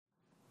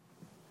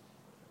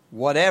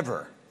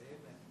Whatever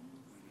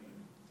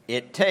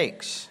it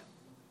takes.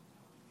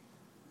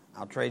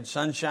 I'll trade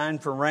sunshine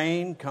for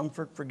rain,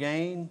 comfort for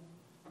gain.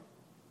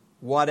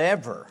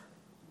 Whatever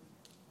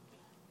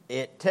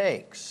it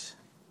takes.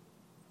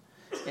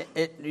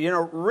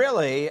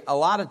 Really, a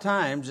lot of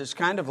times it's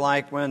kind of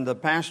like when the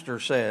pastor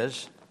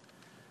says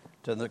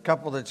to the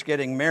couple that's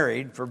getting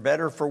married, for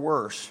better, for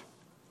worse.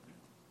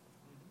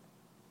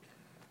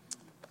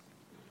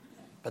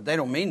 But they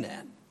don't mean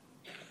that.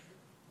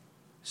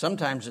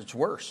 Sometimes it's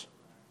worse.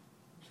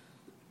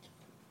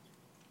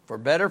 For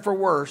better, for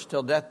worse,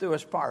 till death do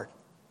us part.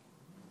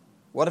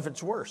 What if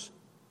it's worse?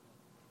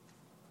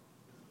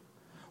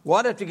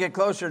 What if to get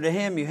closer to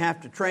Him you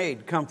have to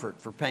trade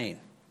comfort for pain?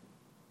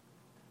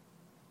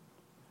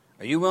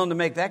 Are you willing to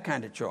make that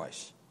kind of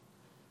choice?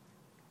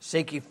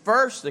 Seek ye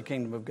first the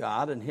kingdom of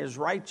God and His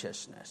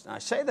righteousness. Now, I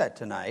say that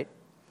tonight,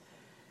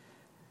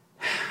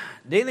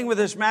 dealing with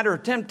this matter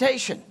of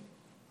temptation,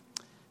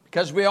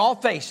 because we all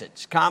face it.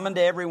 It's common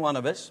to every one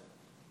of us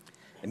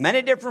in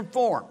many different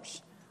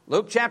forms.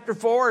 Luke chapter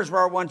 4 is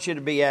where I want you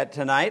to be at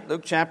tonight.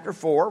 Luke chapter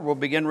 4, we'll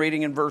begin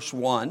reading in verse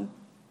 1.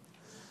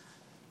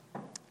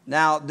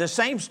 Now, the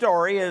same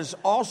story is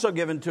also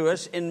given to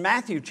us in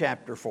Matthew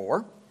chapter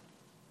 4.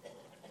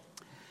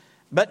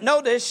 But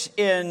notice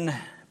in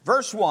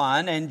verse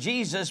 1, and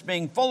Jesus,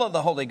 being full of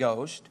the Holy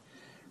Ghost,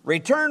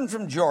 returned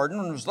from Jordan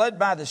and was led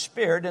by the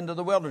Spirit into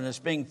the wilderness,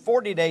 being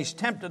 40 days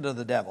tempted of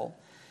the devil.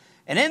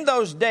 And in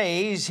those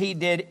days he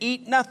did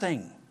eat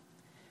nothing.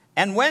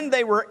 And when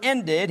they were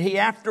ended, he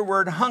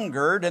afterward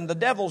hungered, and the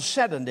devil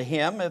said unto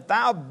him, If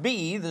thou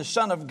be the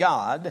Son of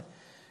God,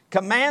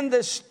 command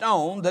this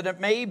stone that it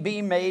may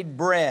be made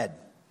bread.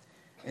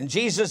 And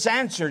Jesus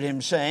answered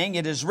him, saying,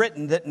 It is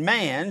written that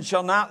man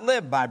shall not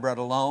live by bread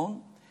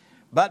alone,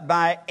 but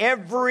by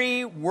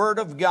every word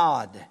of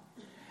God.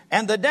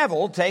 And the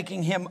devil,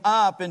 taking him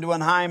up into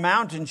an high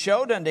mountain,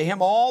 showed unto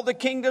him all the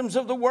kingdoms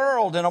of the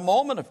world in a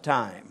moment of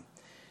time.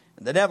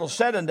 And the devil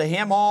said unto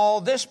him,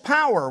 All this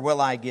power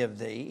will I give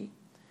thee,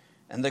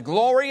 and the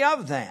glory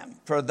of them,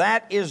 for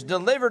that is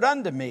delivered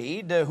unto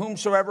me, to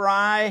whomsoever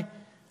I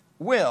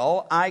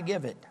will I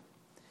give it.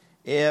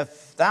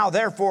 If thou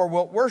therefore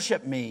wilt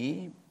worship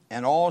me,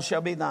 and all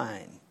shall be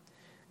thine.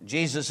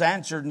 Jesus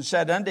answered and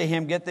said unto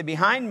him, Get thee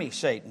behind me,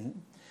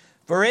 Satan,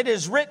 for it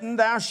is written,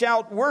 Thou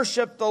shalt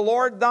worship the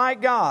Lord thy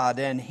God,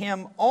 and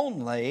him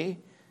only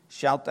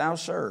shalt thou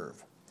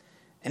serve.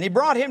 And he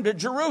brought him to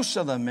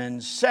Jerusalem,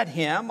 and set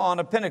him on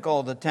a pinnacle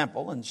of the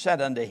temple, and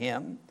said unto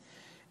him,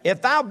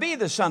 If thou be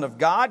the Son of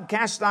God,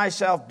 cast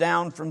thyself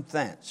down from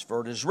thence.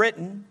 For it is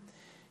written,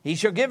 He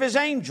shall give his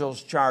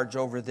angels charge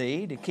over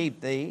thee, to keep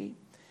thee.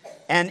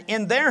 And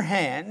in their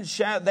hands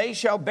they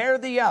shall bear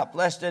thee up,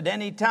 lest at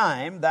any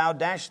time thou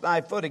dash thy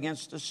foot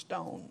against a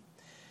stone.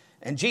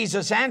 And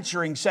Jesus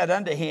answering said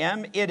unto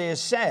him, It is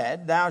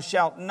said, Thou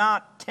shalt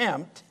not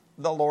tempt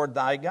the Lord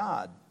thy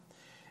God.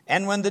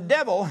 And when the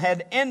devil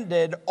had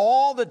ended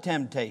all the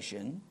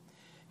temptation,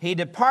 he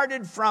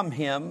departed from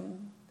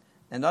him,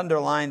 and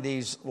underline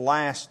these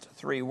last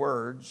three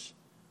words,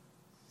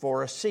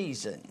 for a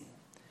season.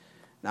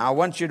 Now I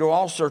want you to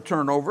also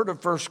turn over to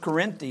 1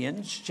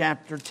 Corinthians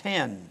chapter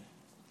 10.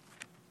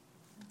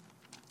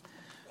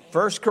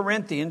 1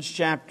 Corinthians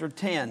chapter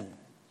 10.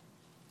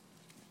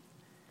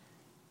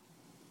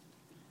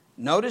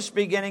 Notice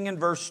beginning in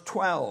verse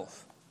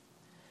 12.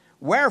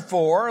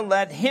 Wherefore,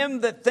 let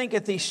him that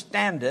thinketh he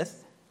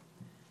standeth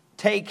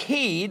take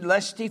heed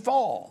lest he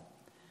fall.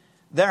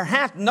 There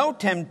hath no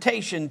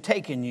temptation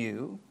taken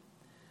you,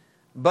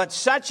 but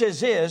such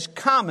as is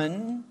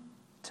common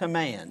to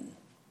man.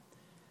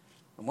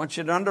 I want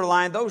you to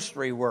underline those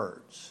three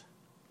words.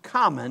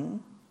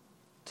 Common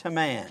to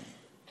man.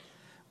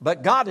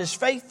 But God is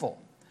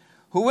faithful,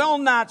 who will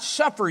not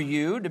suffer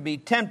you to be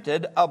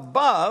tempted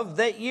above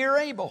that ye are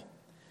able,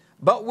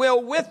 but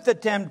will with the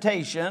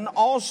temptation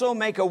also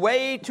make a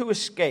way to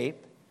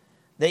escape,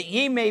 that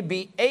ye may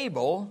be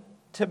able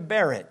to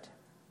bear it.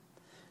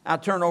 Now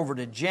turn over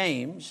to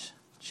James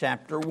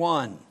chapter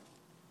 1.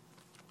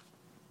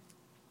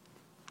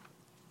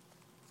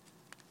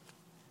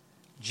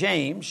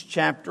 James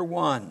chapter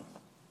 1.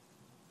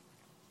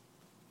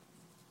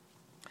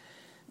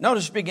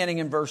 Notice beginning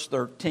in verse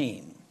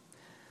 13.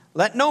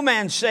 Let no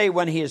man say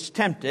when he is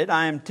tempted,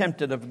 I am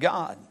tempted of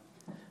God.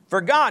 For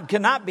God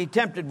cannot be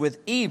tempted with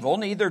evil,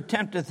 neither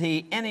tempteth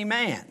he any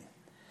man.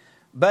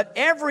 But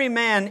every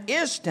man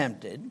is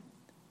tempted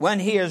when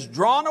he is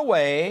drawn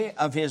away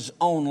of his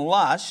own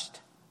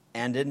lust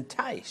and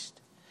enticed.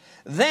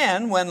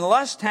 Then when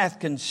lust hath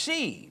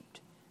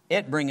conceived,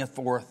 it bringeth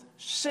forth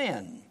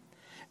sin.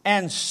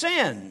 And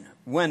sin,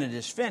 when it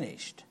is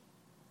finished,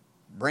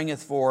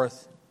 bringeth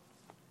forth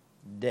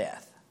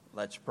death.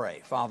 Let's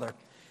pray. Father,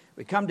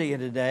 we come to you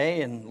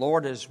today, and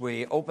Lord, as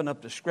we open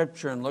up the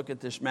Scripture and look at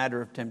this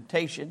matter of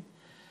temptation,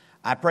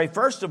 I pray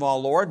first of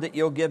all, Lord, that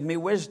you'll give me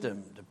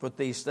wisdom to put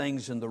these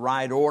things in the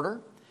right order.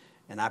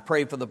 And I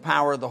pray for the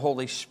power of the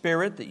Holy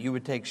Spirit, that you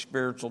would take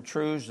spiritual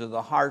truths to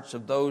the hearts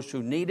of those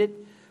who need it,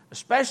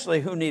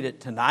 especially who need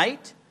it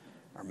tonight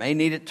or may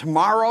need it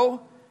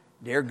tomorrow.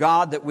 Dear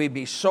God, that we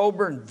be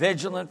sober and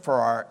vigilant, for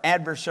our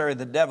adversary,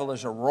 the devil,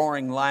 is a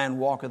roaring lion,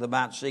 walketh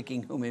about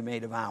seeking whom he may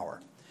devour.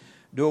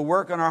 Do a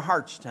work on our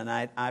hearts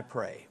tonight, I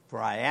pray.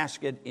 For I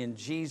ask it in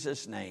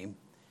Jesus' name.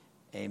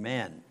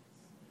 Amen.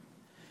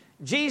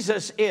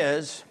 Jesus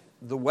is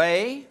the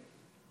way,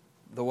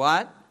 the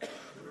what?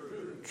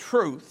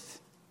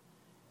 Truth,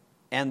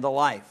 and the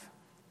life.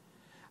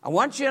 I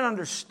want you to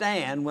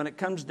understand when it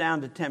comes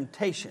down to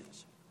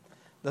temptations,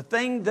 the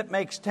thing that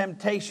makes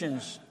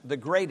temptations the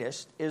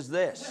greatest is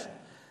this,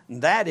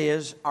 and that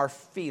is our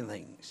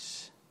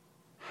feelings,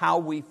 how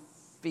we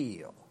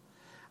feel.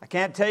 I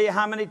can't tell you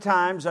how many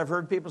times I've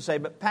heard people say,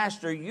 but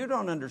Pastor, you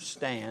don't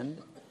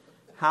understand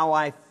how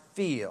I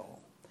feel.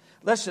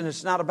 Listen,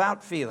 it's not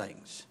about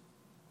feelings.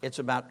 It's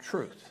about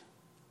truth.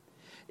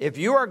 If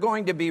you are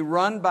going to be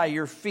run by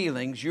your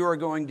feelings, you are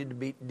going to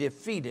be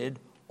defeated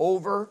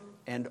over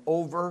and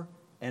over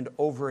and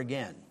over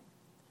again.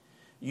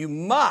 You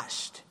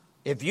must,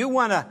 if you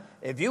want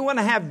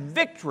to have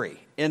victory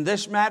in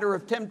this matter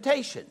of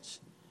temptations,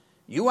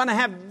 you want to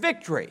have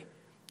victory,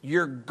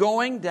 you're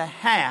going to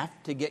have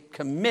to get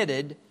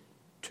committed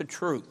to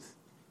truth.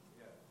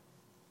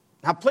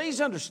 Now,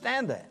 please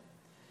understand that.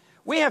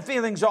 We have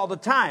feelings all the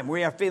time.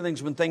 We have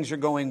feelings when things are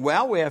going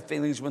well. We have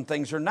feelings when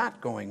things are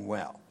not going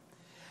well.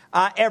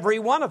 Every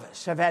one of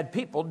us have had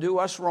people do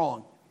us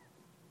wrong,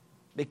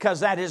 because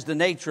that is the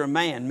nature of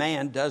man.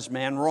 Man does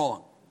man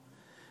wrong.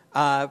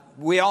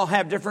 We all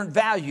have different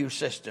value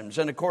systems,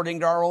 and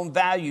according to our own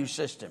value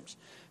systems,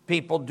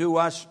 people do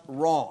us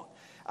wrong.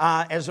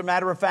 As a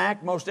matter of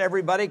fact, most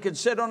everybody could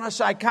sit on a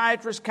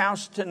psychiatrist's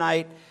couch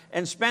tonight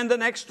and spend the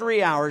next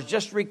 3 hours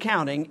just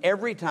recounting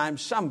every time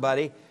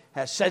somebody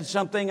has said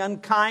something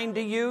unkind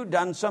to you,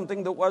 done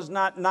something that was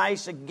not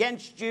nice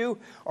against you,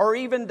 or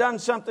even done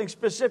something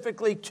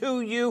specifically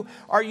to you,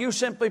 or you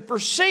simply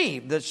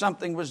perceive that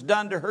something was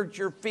done to hurt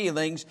your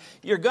feelings.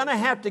 You're going to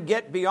have to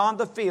get beyond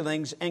the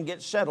feelings and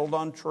get settled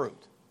on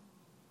truth.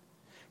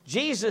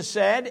 Jesus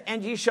said,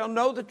 "And ye shall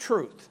know the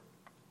truth,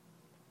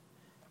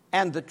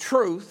 and the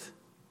truth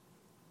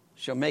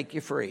shall make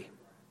you free."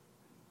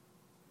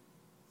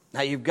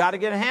 Now, you've got to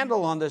get a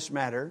handle on this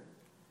matter.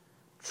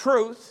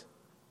 Truth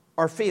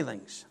or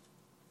feelings?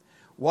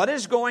 What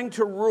is going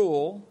to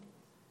rule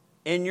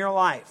in your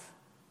life?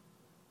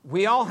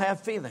 We all have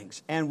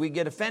feelings, and we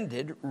get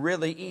offended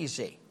really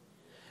easy.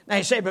 Now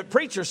you say, but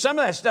preacher, some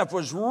of that stuff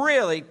was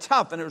really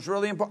tough, and it was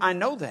really important. I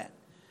know that.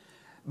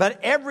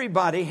 But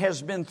everybody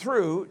has been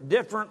through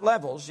different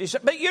levels. You say,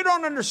 but you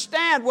don't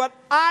understand what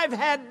I've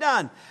had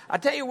done. I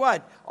tell you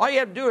what, all you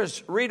have to do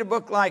is read a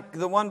book like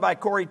the one by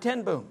Corrie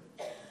ten Boom,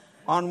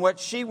 on what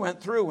she went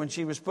through when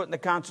she was put in the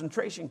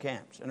concentration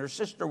camps and her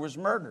sister was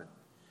murdered,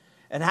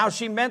 and how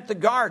she met the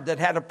guard that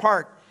had a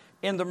part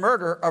in the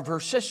murder of her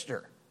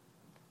sister,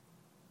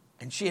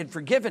 and she had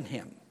forgiven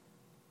him.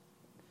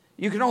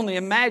 You can only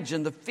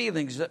imagine the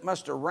feelings that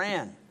must have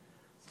ran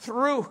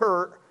through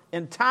her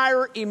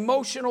entire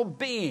emotional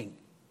being.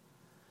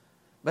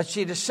 But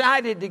she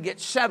decided to get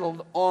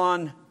settled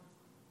on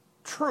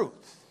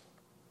truth.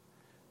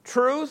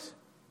 Truth,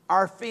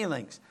 our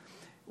feelings.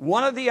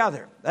 One or the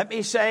other. Let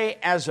me say,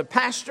 as a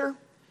pastor,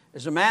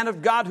 as a man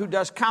of God who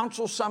does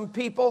counsel some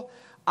people,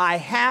 I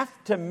have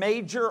to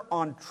major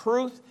on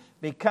truth,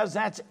 because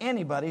that's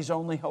anybody's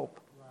only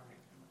hope.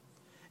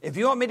 If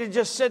you want me to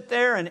just sit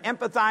there and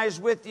empathize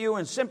with you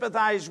and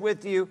sympathize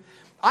with you,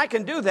 I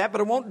can do that,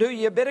 but it won't do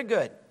you a bit of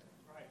good.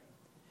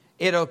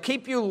 It'll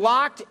keep you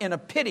locked in a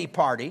pity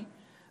party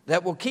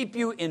that will keep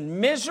you in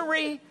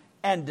misery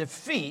and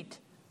defeat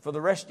for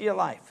the rest of your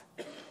life.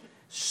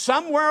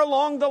 Somewhere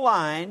along the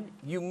line,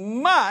 you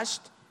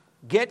must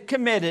get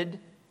committed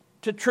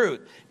to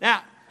truth.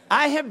 Now,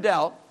 I have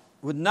dealt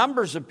with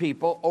numbers of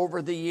people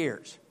over the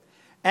years,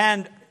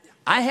 and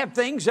I have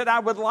things that I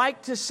would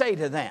like to say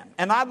to them,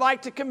 and I'd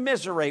like to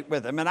commiserate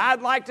with them, and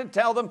I'd like to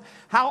tell them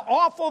how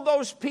awful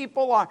those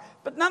people are,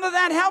 but none of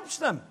that helps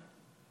them.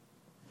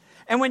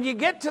 And when you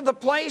get to the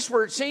place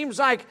where it seems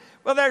like,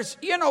 well,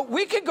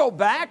 we could go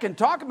back and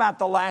talk about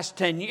the last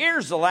 10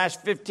 years, the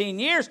last 15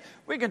 years.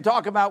 We can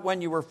talk about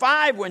when you were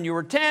 5, when you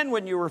were 10,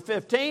 when you were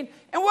 15.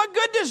 And what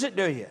good does it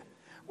do you?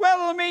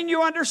 Well, I mean,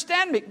 you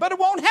understand me, but it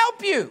won't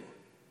help you.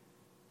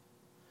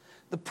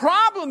 The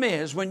problem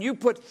is when you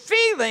put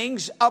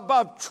feelings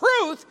above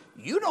truth,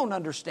 you don't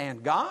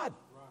understand God.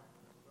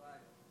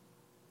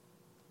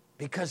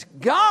 Because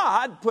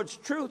God puts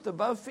truth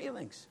above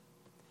feelings.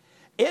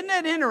 Isn't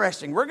it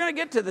interesting? We're going to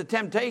get to the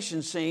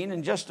temptation scene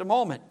in just a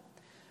moment.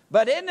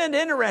 But isn't it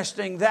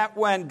interesting that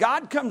when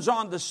God comes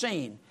on the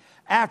scene,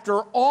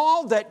 after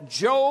all that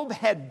Job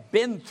had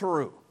been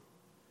through,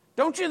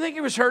 don't you think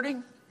he was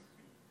hurting?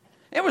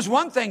 It was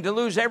one thing to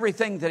lose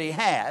everything that he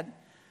had.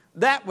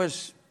 That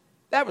was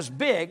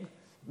big.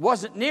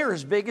 Wasn't near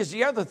as big as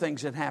the other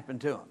things that happened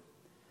to him.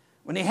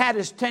 When he had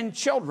his 10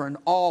 children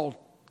all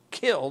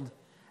killed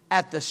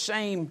at the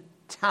same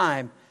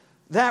time,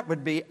 that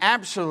would be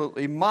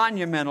absolutely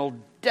monumental,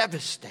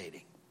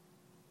 devastating.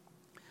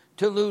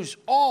 To lose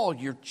all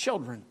your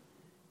children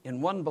in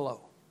one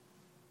blow.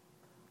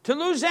 To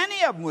lose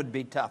any of them would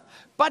be tough.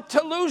 But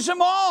to lose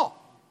them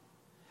all.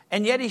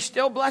 And yet he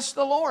still blessed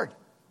the Lord.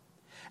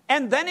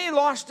 And then he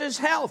lost his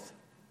health.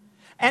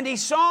 And he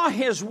saw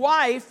his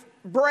wife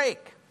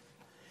break.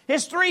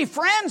 His 3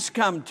 friends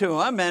come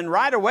to him, and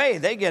right away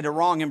they get a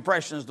wrong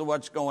impression as to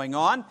what's going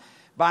on.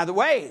 By the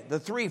way, the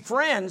 3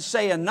 friends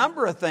say a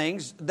number of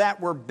things that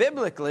were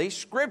biblically,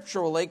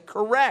 scripturally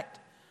correct.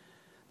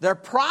 Their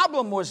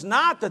problem was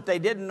not that they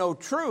didn't know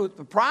truth.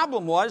 The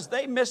problem was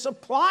they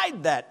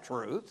misapplied that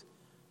truth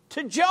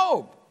to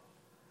Job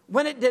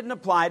when it didn't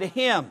apply to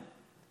him.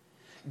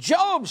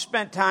 Job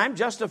spent time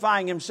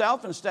justifying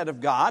himself instead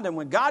of God, and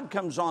when God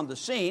comes on the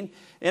scene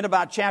in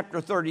about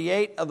chapter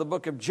 38 of the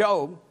book of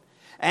Job,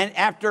 and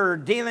after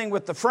dealing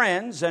with the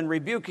friends and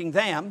rebuking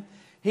them,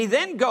 he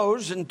then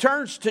goes and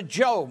turns to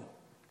Job.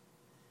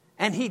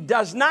 And he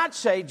does not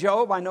say,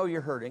 Job, I know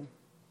you're hurting.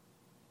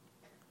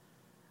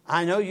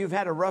 I know you've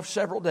had a rough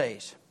several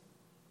days.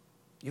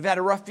 You've had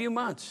a rough few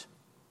months.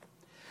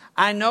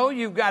 I know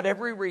you've got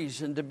every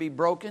reason to be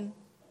broken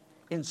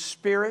in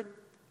spirit,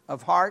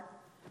 of heart.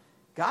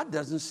 God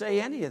doesn't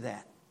say any of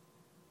that.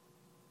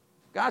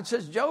 God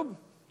says, Job,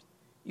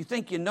 you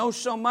think you know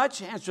so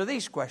much? Answer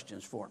these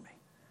questions for me.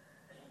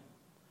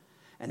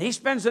 And he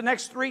spends the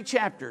next 3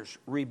 chapters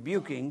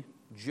rebuking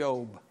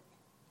Job.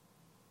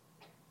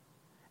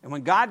 And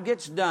when God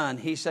gets done,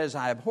 he says,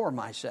 I abhor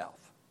myself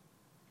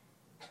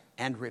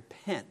and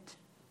repent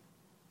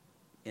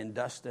in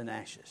dust and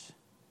ashes.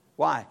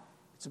 Why?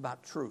 It's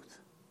about truth.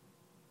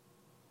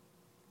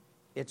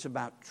 It's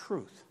about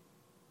truth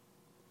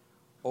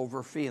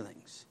over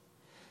feelings.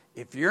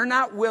 If you're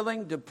not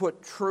willing to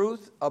put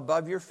truth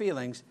above your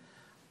feelings,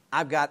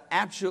 I've got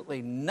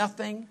absolutely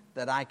nothing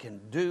that I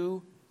can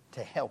do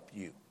to help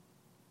you.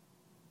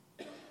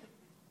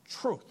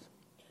 Truth.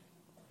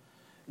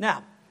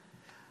 Now,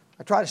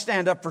 I try to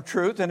stand up for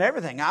truth and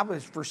everything. I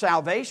was for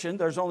salvation.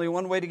 There's only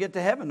one way to get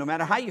to heaven, no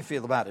matter how you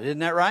feel about it. Isn't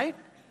that right?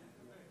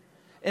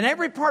 In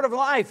every part of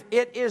life,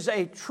 it is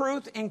a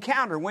truth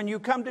encounter. When you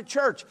come to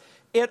church,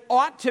 it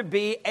ought to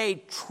be a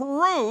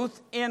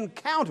truth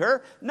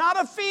encounter,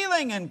 not a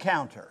feeling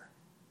encounter.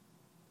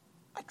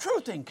 A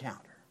truth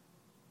encounter.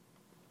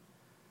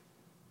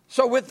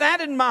 So with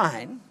that in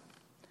mind,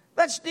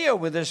 let's deal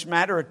with this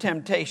matter of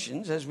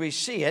temptations as we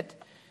see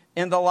it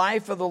in the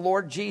life of the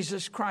Lord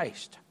Jesus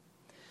Christ.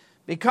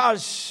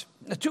 Because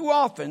too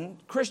often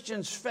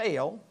Christians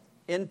fail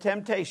in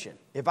temptation.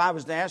 If I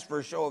was to ask for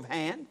a show of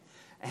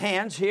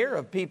hands here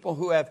of people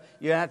who have,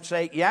 you have to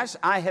say, yes,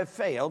 I have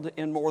failed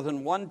in more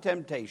than one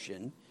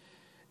temptation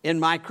in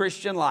my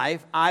Christian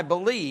life. I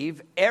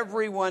believe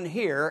everyone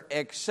here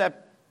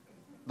except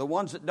the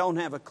ones that don't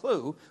have a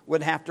clue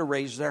would have to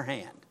raise their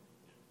hand.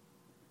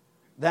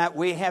 That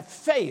we have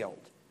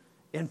failed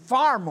in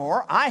far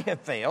more, I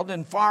have failed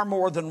in far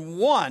more than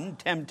one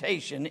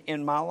temptation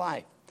in my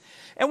life.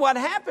 And what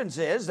happens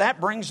is that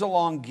brings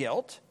along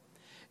guilt.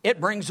 It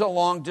brings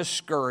along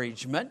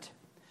discouragement.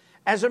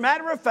 As a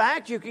matter of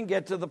fact, you can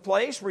get to the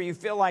place where you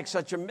feel like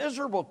such a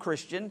miserable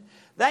Christian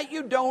that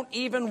you don't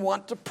even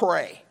want to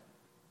pray.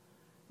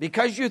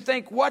 Because you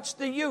think, what's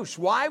the use?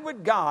 Why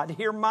would God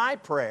hear my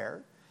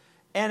prayer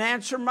and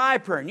answer my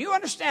prayer? And you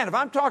understand, if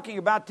I'm talking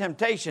about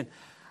temptation,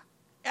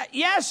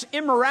 yes,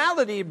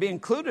 immorality would be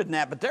included in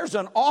that, but there's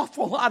an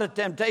awful lot of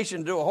temptation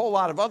to do a whole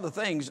lot of other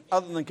things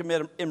other than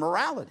commit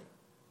immorality.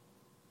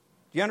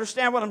 Do you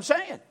understand what I'm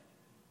saying?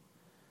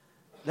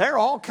 There are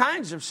all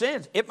kinds of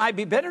sins. It might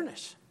be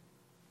bitterness.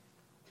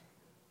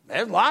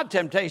 There's a lot of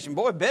temptation.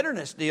 Boy,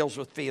 bitterness deals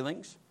with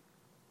feelings.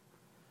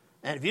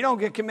 And if you don't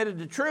get committed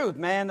to truth,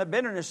 man, the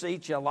bitterness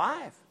eats you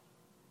alive.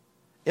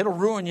 It'll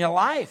ruin your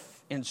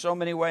life in so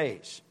many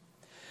ways.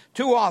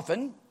 Too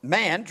often,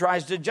 man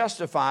tries to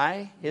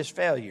justify his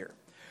failure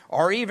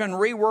or even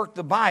rework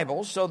the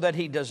Bible so that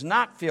he does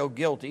not feel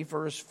guilty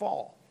for his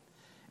fall.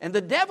 And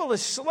the devil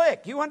is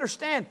slick. You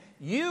understand,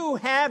 you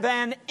have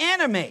an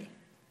enemy.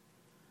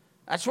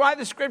 That's why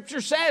the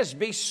scripture says,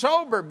 be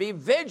sober, be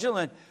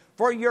vigilant,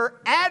 for your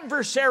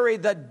adversary,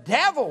 the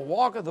devil,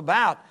 walketh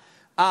about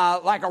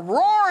like a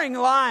roaring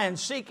lion,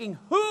 seeking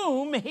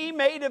whom he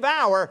may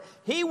devour.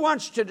 He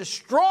wants to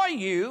destroy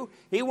you.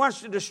 He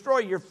wants to destroy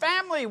your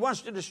family. He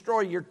wants to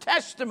destroy your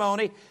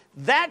testimony.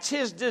 That's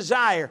his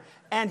desire.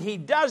 And he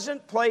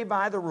doesn't play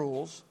by the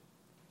rules.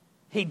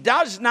 He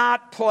does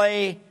not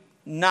play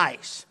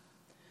nice.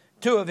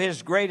 2 of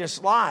his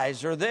greatest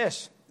lies are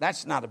this.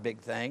 That's not a big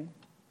thing.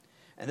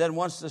 And then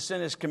once the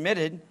sin is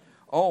committed,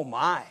 oh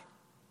my,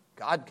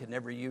 God can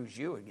never use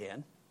you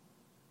again.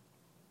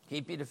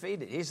 Keep you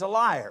defeated. He's a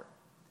liar.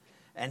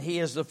 And he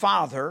is the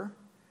father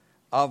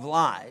of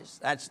lies.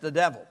 That's the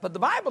devil. But the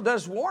Bible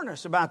does warn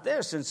us about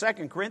this in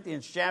 2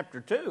 Corinthians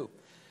chapter 2.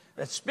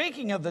 That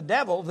speaking of the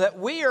devil, that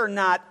we are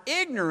not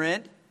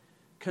ignorant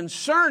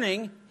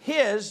concerning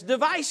his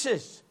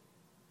devices.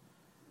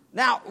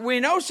 Now, we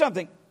know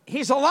something.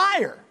 He's a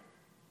liar.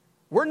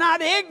 We're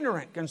not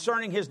ignorant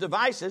concerning his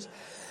devices.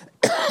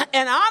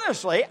 And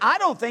honestly, I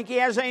don't think he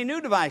has any new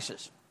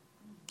devices.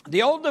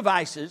 The old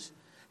devices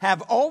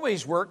have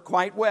always worked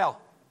quite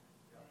well.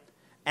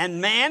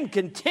 And man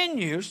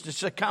continues to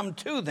succumb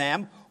to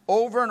them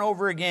over and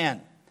over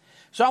again.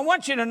 So I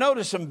want you to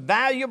notice some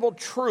valuable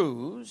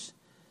truths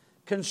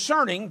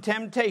concerning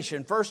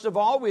temptation. First of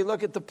all, we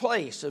look at the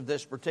place of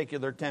this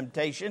particular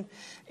temptation.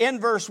 In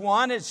verse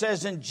 1, it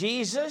says, "And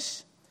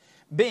Jesus,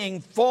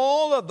 being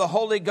full of the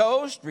Holy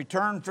Ghost,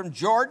 returned from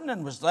Jordan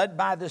and was led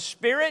by the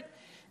Spirit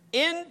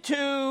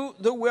into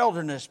the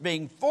wilderness,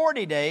 being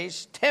 40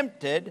 days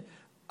tempted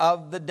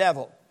of the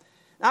devil."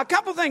 Now, a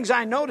couple things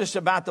I notice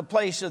about the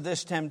place of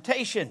this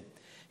temptation.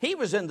 He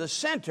was in the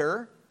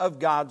center of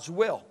God's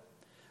will.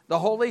 The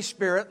Holy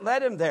Spirit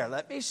led him there.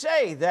 Let me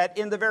say that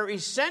in the very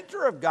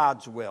center of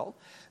God's will,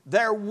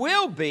 there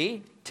will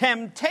be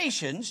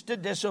temptations to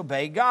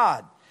disobey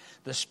God.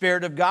 The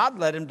Spirit of God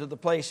led him to the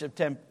place of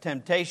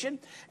temptation.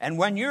 And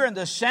when you're in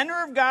the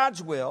center of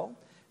God's will,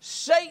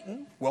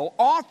 Satan will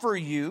offer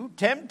you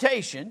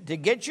temptation to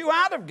get you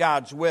out of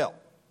God's will.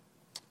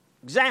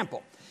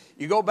 Example,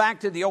 you go back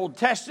to the Old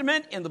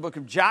Testament in the book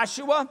of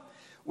Joshua.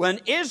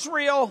 When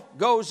Israel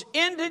goes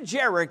into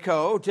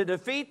Jericho to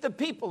defeat the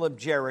people of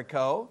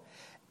Jericho,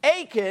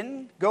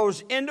 Achan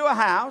goes into a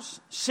house,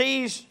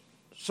 sees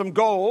some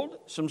gold,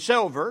 some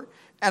silver,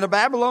 and a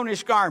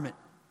Babylonish garment.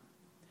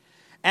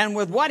 And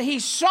with what he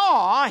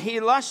saw, he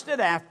lusted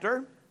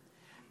after,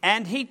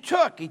 and he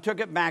took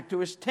it back to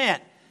his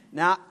tent.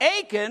 Now,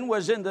 Achan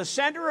was in the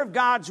center of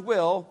God's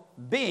will,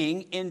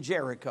 being in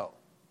Jericho.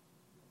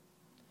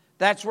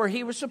 That's where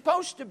he was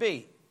supposed to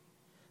be.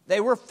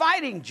 They were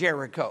fighting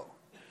Jericho.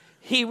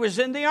 He was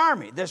in the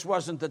army. This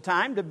wasn't the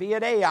time to be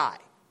at Ai.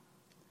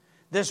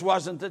 This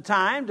wasn't the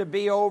time to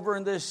be over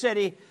in the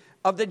city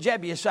of the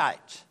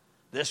Jebusites.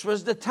 This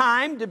was the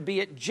time to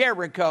be at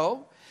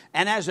Jericho.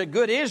 And as a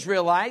good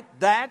Israelite,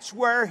 that's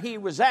where he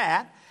was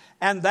at.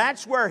 And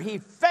that's where he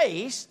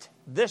faced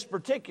this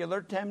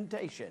particular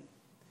temptation.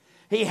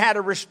 He had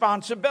a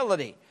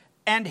responsibility,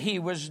 and he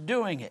was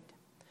doing it.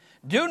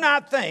 Do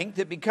not think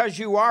that because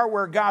you are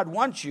where God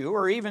wants you,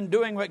 or even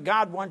doing what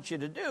God wants you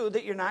to do,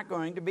 that you're not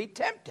going to be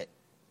tempted.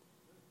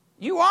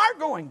 You are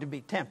going to be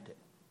tempted.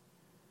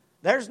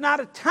 There's not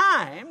a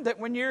time that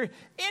when you're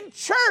in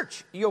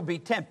church, you'll be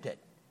tempted.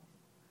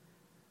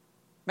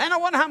 Man, I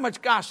wonder how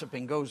much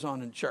gossiping goes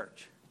on in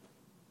church.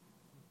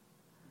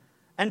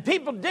 And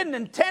people didn't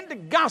intend to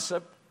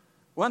gossip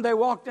when they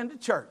walked into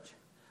church.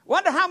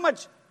 Wonder how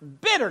much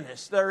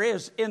bitterness there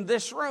is in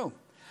this room.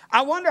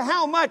 I wonder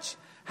how much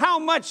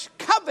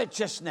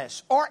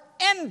covetousness or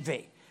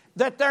envy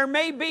that there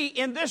may be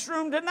in this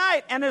room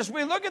tonight. And as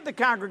we look at the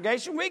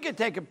congregation, we could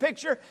take a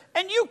picture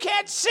and you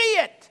can't see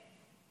it.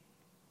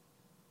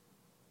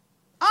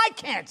 I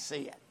can't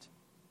see it.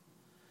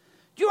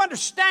 Do you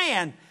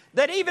understand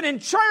that even in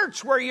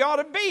church where you ought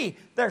to be,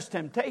 there's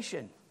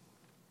temptation?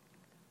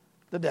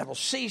 The devil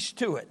sees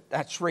to it.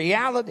 That's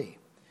reality.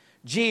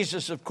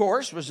 Jesus, of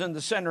course, was in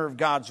the center of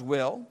God's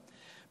will.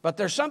 But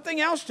there's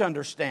something else to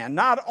understand.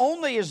 Not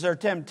only is there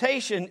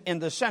temptation in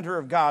the center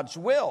of God's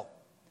will,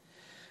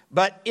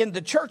 but in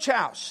the church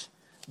house,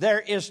 there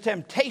is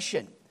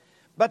temptation.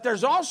 But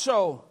there's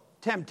also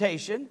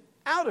temptation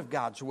out of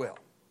God's will.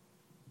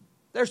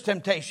 There's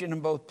temptation in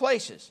both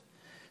places.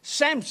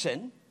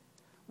 Samson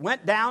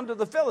went down to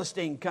the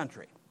Philistine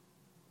country.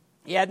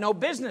 He had no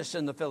business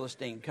in the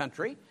Philistine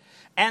country.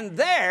 And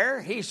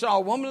there he saw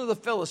a woman of the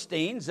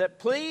Philistines that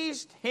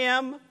pleased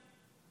him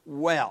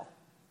well.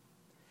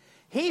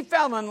 He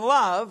fell in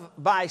love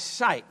by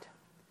sight.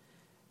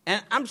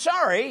 And I'm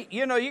sorry,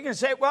 you can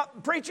say, well,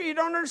 preacher, you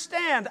don't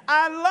understand.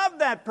 I love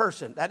that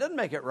person. That doesn't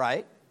make it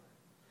right.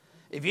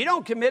 If you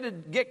don't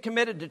get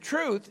committed to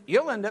truth,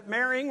 you'll end up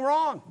marrying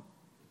wrong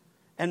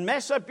and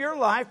mess up your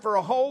life for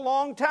a whole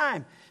long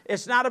time.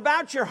 It's not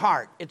about your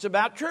heart. It's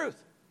about truth.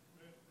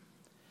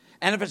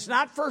 And if it's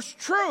not first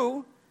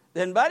true,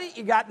 then, buddy,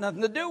 you got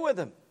nothing to do with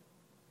him.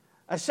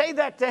 I say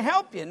that to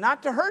help you,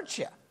 not to hurt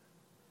you.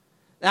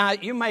 Now,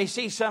 you may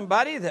see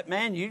somebody that,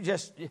 man,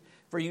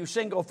 for you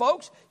single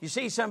folks, you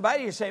see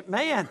somebody, you say,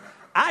 man,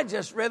 I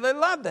just really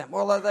love them.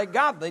 Well, are they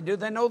godly? Do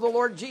they know the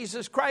Lord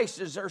Jesus Christ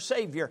is their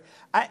Savior?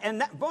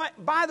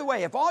 By the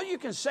way, if all you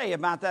can say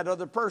about that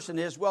other person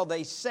is, well,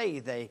 they say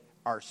they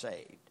are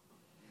saved,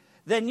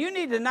 then you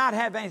need to not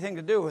have anything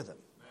to do with them.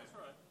 That's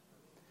right.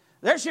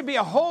 There should be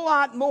a whole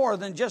lot more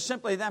than just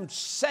simply them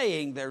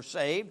saying they're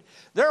saved.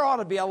 There ought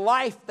to be a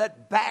life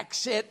that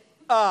backs it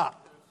up.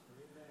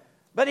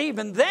 But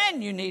even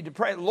then you need to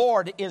pray,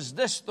 Lord, is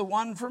this the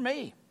one for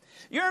me?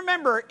 You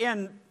remember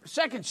in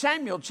 2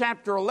 Samuel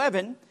chapter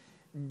 11,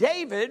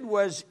 David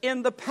was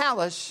in the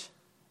palace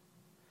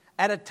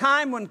at a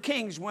time when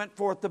kings went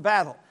forth to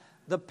battle.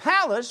 The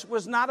palace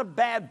was not a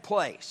bad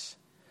place.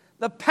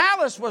 The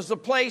palace was the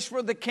place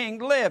where the king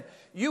lived.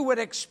 You would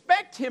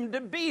expect him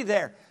to be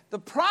there. The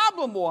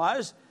problem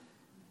was,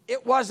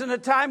 it wasn't a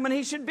time when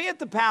he should be at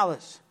the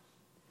palace.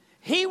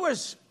 He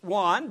was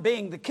one,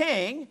 being the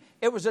king.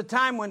 It was a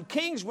time when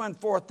kings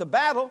went forth to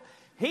battle.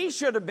 He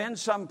should have been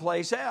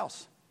someplace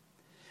else.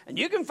 And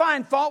you can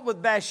find fault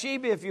with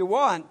Bathsheba if you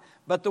want,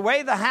 but the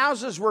way the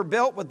houses were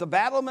built with the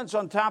battlements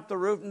on top of the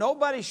roof,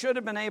 nobody should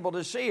have been able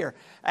to see her.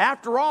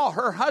 After all,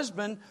 her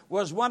husband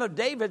was one of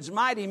David's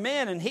mighty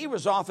men, and he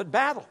was off at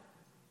battle.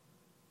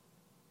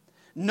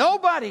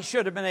 Nobody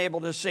should have been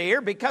able to see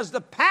her because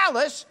the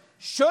palace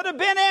should have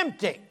been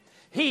empty.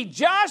 He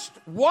just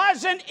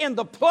wasn't in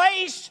the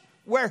place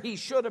where he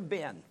should have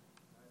been.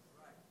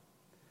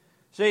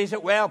 So he said,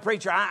 well,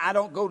 preacher, I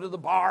don't go to the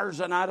bars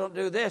and I don't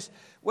do this.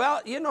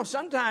 Well, you know,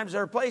 sometimes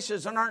there are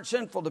places that aren't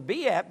sinful to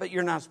be at, but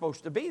you're not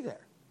supposed to be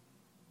there.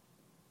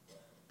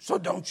 So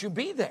don't you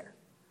be there.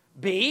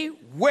 Be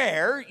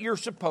where you're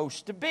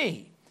supposed to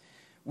be.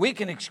 We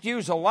can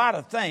excuse a lot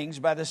of things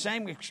by the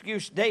same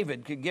excuse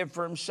David could give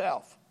for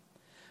himself.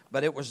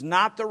 But it was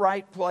not the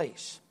right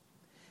place.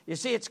 You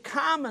see, it's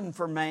common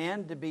for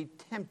man to be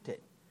tempted.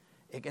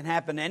 It can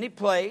happen any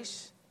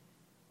place,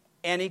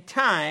 any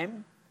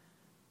time.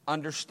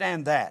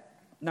 Understand that.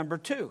 Number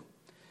two,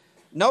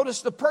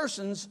 notice the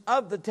persons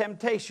of the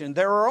temptation.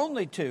 There are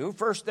only two.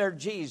 First,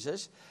 there's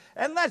Jesus.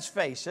 And let's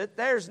face it,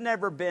 there's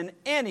never been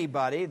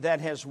anybody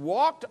that has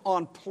walked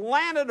on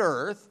planet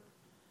Earth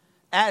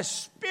as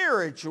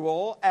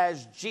spiritual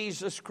as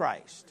Jesus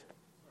Christ.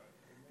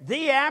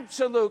 The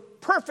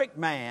absolute perfect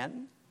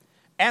man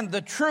and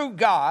the true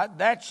God,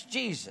 that's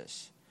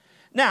Jesus.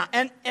 Now,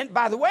 and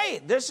by the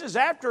way, this is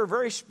after a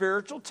very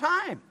spiritual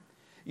time.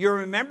 You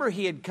remember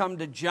he had come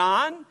to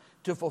John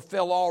to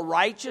fulfill all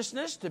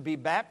righteousness, to be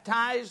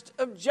baptized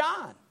of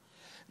John.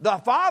 The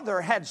Father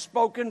had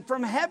spoken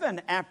from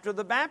heaven after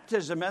the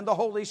baptism, and the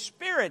Holy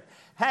Spirit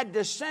had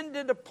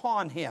descended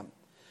upon him.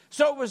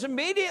 So it was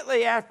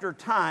immediately after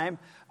time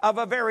of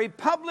a very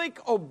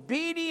public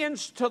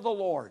obedience to the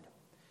Lord.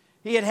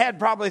 He had had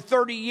probably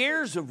 30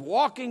 years of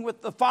walking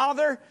with the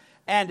Father,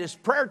 and his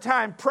prayer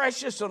time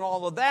precious and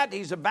all of that.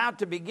 He's about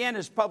to begin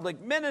his public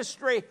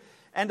ministry,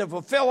 and to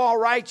fulfill all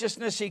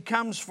righteousness, he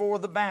comes for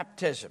the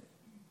baptism.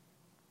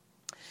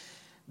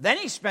 Then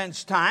he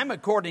spends time,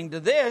 according to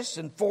this,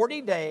 in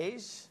 40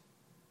 days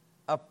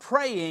of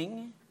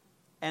praying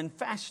and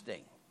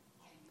fasting.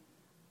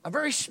 A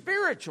very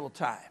spiritual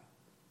time.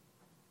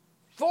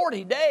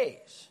 40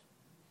 days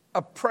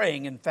of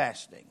praying and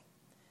fasting.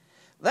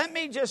 Let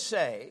me just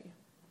say,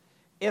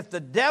 if the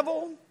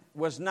devil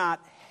was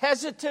not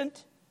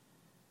hesitant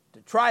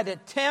to try to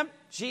tempt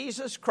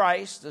Jesus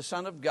Christ, the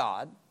Son of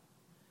God,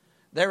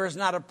 there is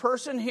not a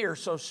person here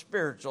so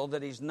spiritual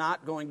that he's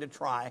not going to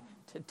try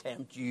to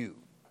tempt you.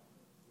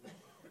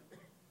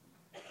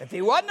 If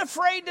he wasn't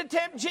afraid to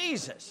tempt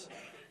Jesus,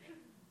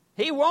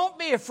 he won't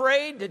be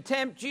afraid to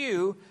tempt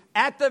you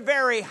at the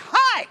very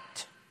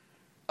height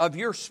of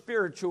your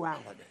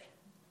spirituality.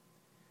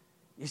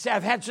 You say,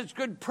 I've had such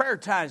good prayer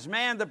times.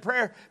 Man,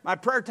 my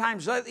prayer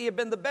times lately have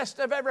been the best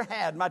I've ever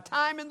had. My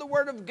time in the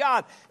Word of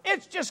God,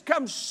 it's just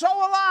come so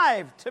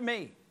alive to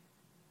me.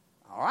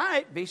 All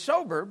right, be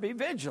sober, be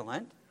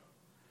vigilant.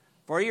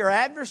 For your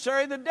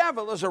adversary, the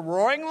devil, is a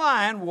roaring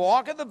lion,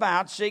 walketh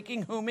about,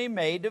 seeking whom he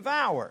may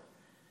devour.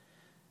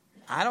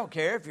 I don't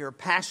care if you're a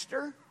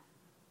pastor,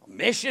 a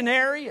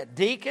missionary, a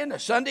deacon, a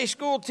Sunday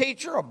school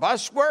teacher, a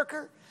bus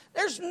worker.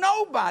 There's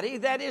nobody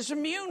that is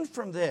immune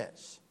from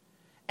this.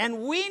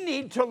 And we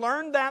need to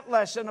learn that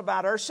lesson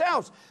about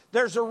ourselves.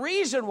 There's a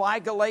reason why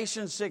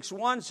Galatians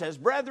 6:1 says,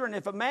 Brethren,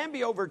 if a man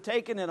be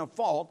overtaken in a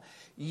fault,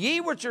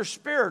 ye which are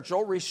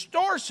spiritual,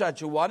 restore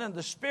such a one in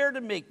the spirit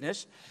of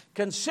meekness,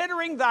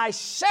 considering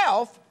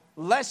thyself,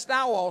 lest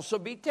thou also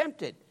be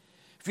tempted.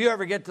 If you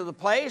ever get to the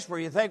place where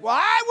you think, well,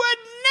 I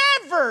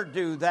would never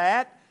do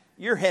that,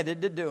 you're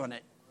headed to doing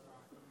it.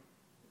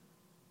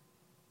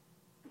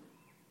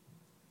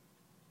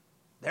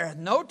 There hath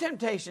no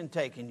temptation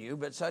taken you,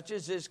 but such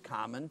as is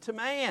common to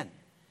man.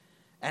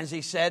 As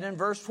he said in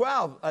verse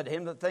 12, let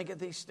him that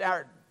thinketh he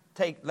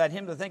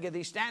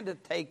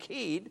standeth take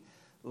heed,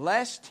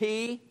 lest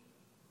he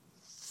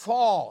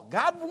fall.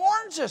 God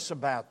warns us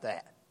about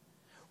that.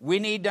 We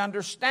need to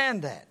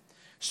understand that.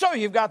 So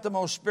you've got the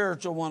most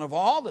spiritual one of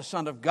all, the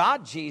Son of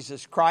God,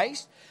 Jesus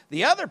Christ.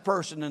 The other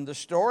person in the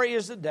story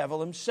is the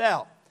devil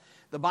himself.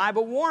 The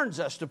Bible warns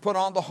us to put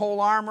on the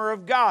whole armor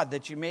of God,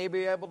 that you may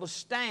be able to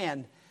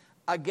stand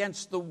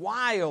against the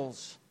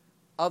wiles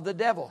of the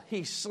devil.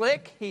 He's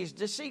slick, he's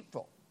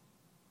deceitful.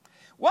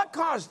 What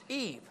caused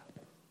Eve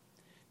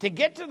to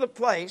get to the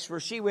place where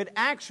she would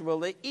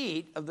actually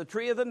eat of the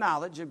tree of the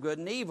knowledge of good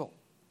and evil?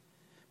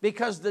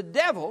 Because the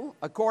devil,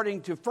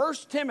 according to 1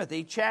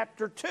 Timothy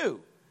chapter 2,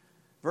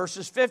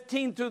 verses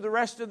 15 through the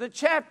rest of the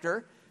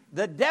chapter,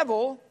 the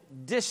devil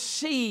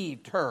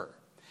deceived her.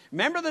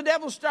 Remember, the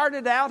devil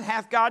started out,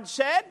 hath God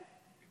said?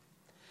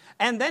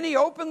 And then he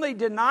openly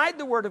denied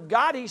the word of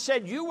God. He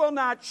said, you will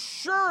not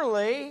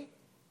surely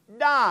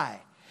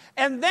die.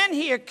 And then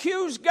he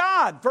accused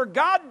God. For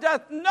God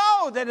doth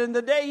know that in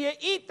the day ye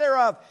eat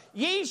thereof,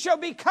 ye shall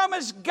become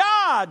as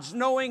gods,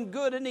 knowing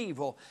good and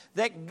evil.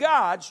 That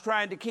God's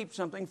trying to keep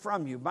something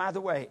from you. By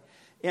the way,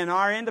 in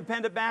our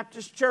independent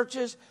Baptist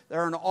churches,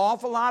 there are an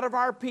awful lot of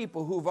our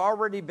people who've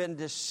already been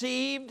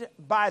deceived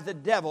by the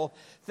devil,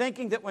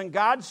 thinking that when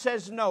God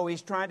says no,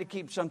 he's trying to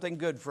keep something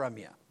good from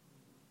you.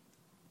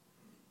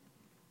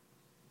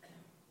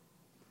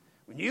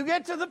 When you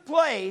get to the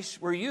place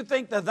where you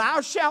think the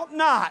thou shalt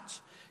not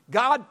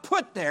God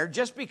put there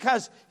just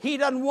because he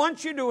doesn't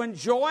want you to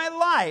enjoy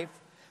life,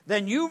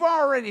 then you've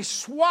already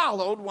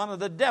swallowed one of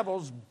the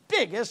devil's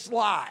biggest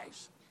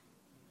lies.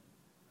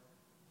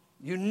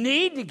 You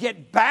need to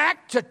get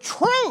back to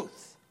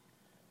truth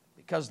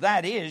because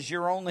that is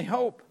your only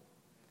hope.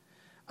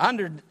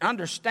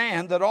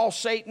 Understand that all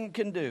Satan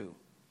can do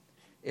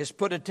is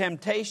put a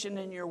temptation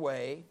in your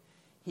way.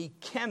 He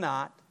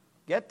cannot,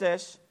 get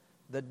this,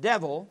 the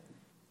devil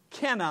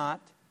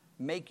cannot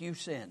make you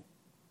sin.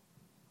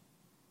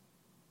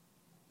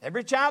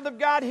 Every child of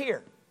God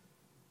here,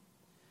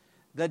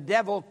 the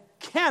devil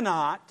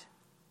cannot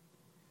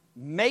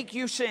make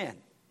you sin.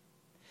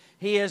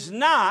 He is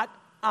not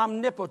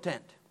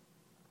omnipotent.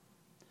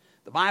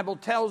 The Bible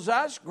tells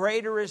us,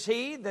 greater is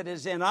he that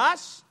is in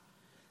us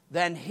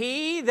than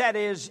he that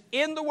is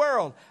in the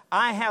world.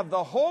 I have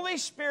the Holy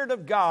Spirit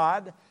of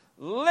God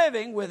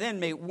living within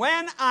me.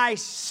 When I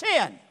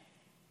sin,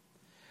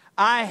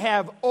 I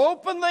have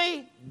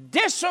openly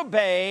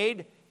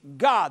disobeyed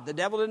God. The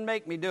devil didn't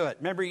make me do it.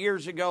 Remember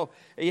years ago,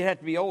 you have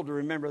to be old to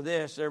remember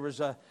this, there was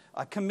a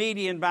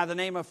comedian by the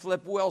name of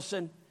Flip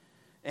Wilson,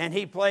 and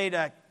he played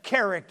a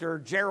character,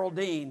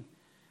 Geraldine,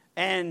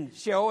 and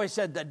she always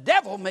said, the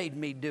devil made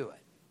me do it.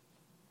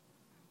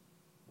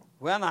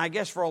 Well, I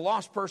guess for a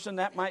lost person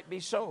that might be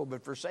so,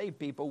 but for saved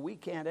people, we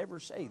can't ever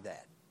say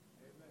that.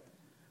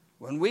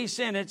 When we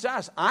sin, it's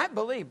us. I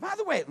believe. By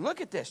the way, look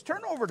at this.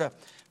 Turn over to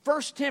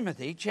 1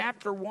 Timothy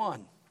chapter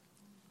 1.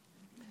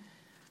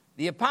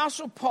 The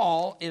Apostle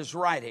Paul is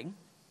writing.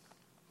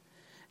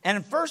 And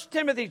in 1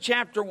 Timothy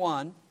chapter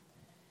 1,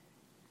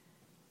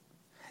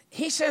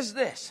 he says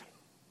this.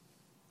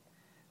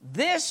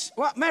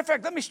 Matter of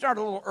fact, let me start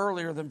a little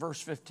earlier than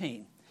verse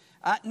 15.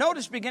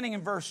 Notice beginning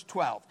in verse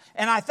 12.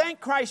 And I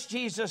thank Christ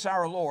Jesus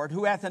our Lord,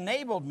 who hath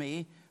enabled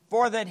me,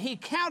 for that he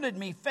counted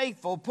me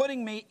faithful,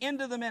 putting me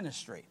into the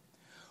ministry,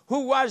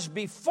 who was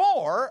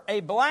before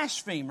a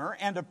blasphemer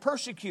and a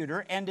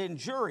persecutor and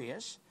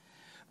injurious,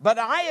 but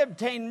I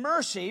obtained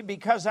mercy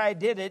because I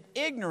did it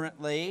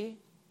ignorantly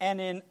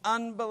and in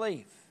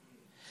unbelief.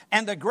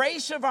 And the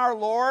grace of our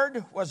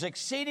Lord was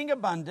exceeding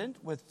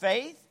abundant with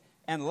faith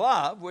and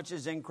love, which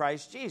is in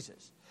Christ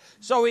Jesus.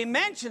 So he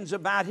mentions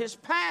about his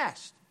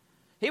past.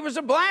 He was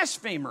a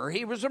blasphemer.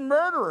 He was a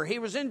murderer. He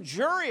was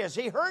injurious.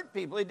 He hurt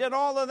people. He did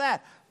all of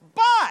that.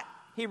 But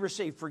he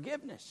received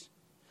forgiveness.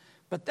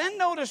 But then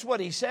notice what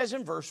he says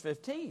in verse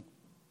 15.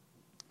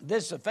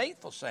 This is a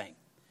faithful saying.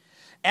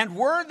 And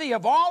worthy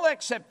of all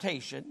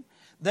acceptation,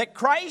 that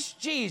Christ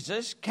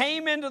Jesus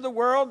came into the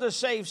world to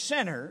save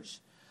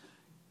sinners.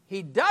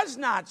 He does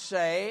not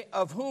say,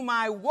 of whom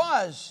I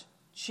was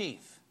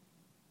chief.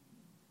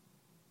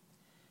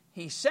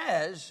 He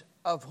says,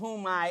 of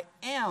whom I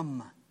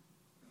am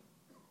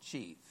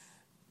chief.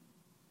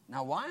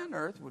 Now, why on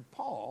earth would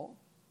Paul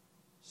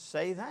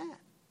say that?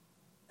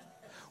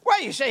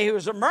 Well, you say he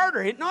was a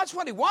murderer. No, that's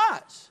what he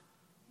was.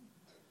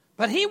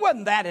 But he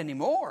wasn't that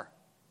anymore.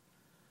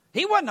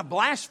 He wasn't a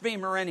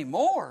blasphemer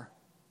anymore.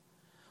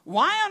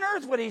 Why on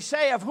earth would he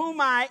say, of whom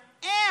I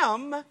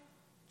am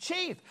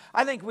chief?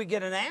 I think we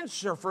get an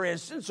answer, for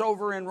instance,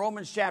 over in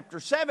Romans chapter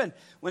 7,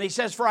 when he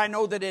says, for I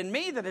know that in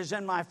me that is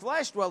in my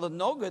flesh dwelleth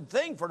no good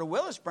thing, for the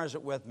will is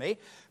present with me.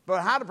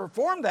 But how to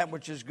perform that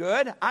which is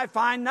good, I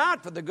find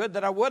not. For the good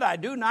that I would, I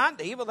do not.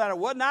 The evil that I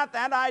would not,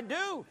 that I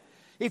do.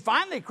 He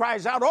finally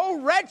cries out,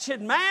 oh, wretched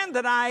man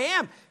that I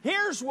am.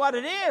 Here's what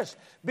it is.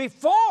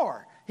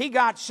 Before he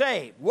got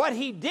saved, what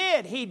he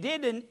did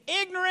in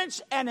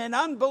ignorance and in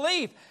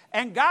unbelief.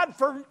 And God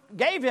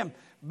forgave him.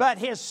 But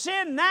his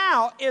sin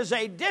now is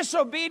a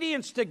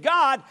disobedience to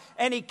God,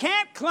 and he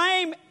can't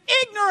claim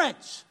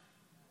ignorance.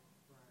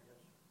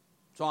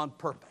 It's on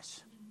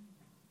purpose.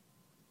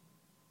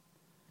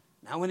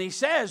 Now when he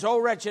says, O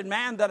wretched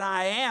man that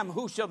I am,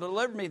 who shall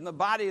deliver me from the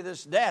body of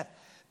this death?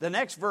 The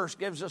next verse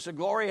gives us a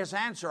glorious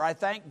answer. I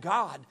thank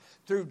God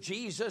through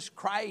Jesus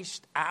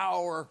Christ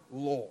our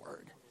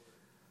Lord.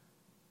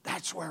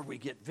 That's where we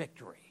get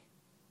victory.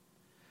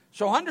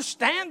 So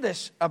understand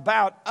this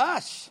about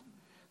us.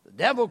 The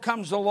devil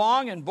comes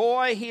along and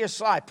boy, he is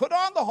sly. Put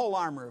on the whole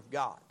armor of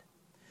God.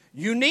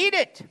 You need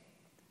it.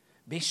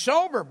 Be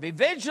sober, be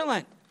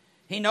vigilant.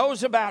 He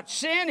knows about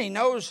sin. He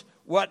knows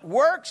what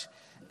works.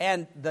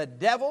 And the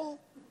devil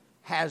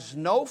has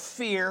no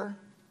fear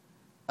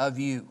of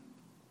you.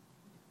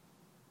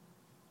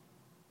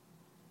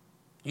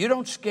 You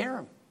don't scare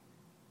him.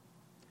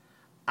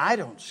 I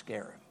don't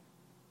scare him.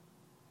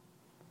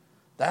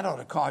 That ought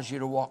to cause you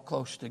to walk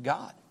close to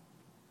God.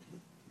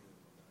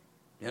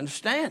 You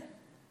understand?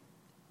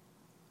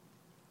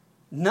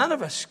 None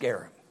of us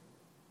scare him.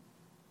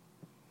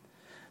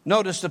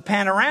 Notice the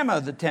panorama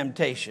of the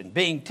temptation.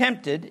 Being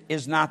tempted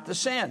is not the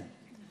sin.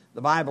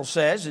 The Bible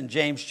says in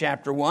James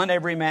chapter 1,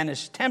 every man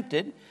is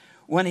tempted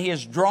when he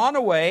is drawn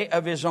away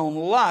of his own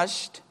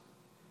lust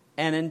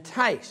and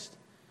enticed.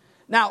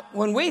 Now,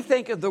 when we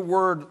think of the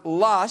word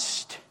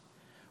lust,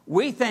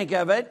 we think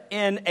of it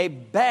in a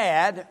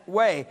bad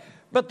way.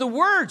 But the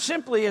word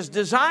simply is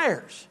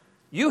desires.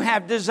 You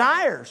have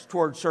desires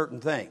toward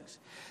certain things.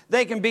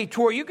 They can be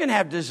toward, you can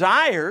have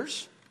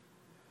desires,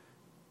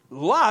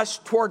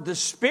 lust toward the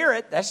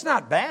spirit. That's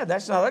not bad.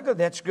 That's not ugly.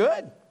 That's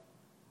good.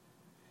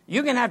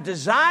 You can have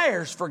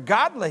desires for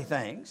godly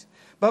things.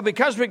 But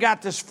because we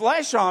got this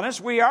flesh on us,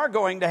 we are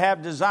going to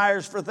have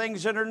desires for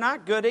things that are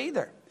not good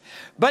either.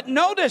 But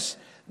notice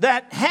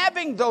that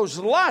having those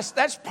lusts,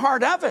 that's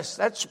part of us.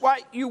 That's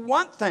why you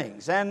want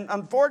things. And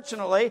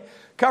unfortunately,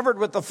 covered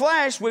with the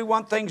flesh, we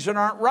want things that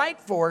aren't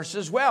right for us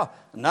as well.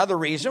 Another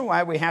reason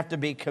why we have to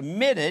be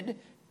committed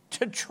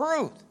to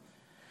truth.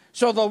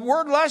 So the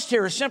word lust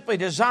here is simply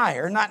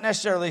desire, not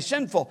necessarily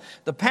sinful.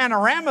 The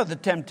panorama of the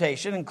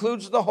temptation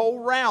includes the whole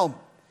realm.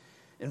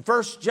 In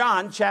 1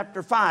 John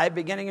chapter 5,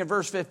 beginning in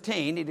verse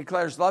 15, he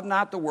declares, "Love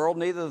not the world,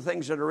 neither the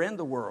things that are in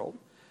the world.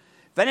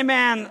 If any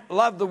man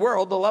love the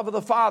world, the love of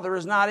the Father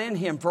is not in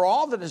him. For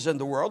all that is in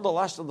the world, the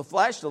lust of the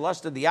flesh, the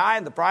lust of the eye,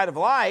 and the pride of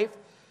life,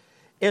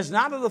 is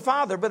not of the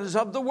Father, but is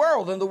of the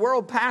world. And the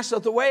world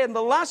passeth away, and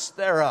the lust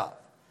thereof."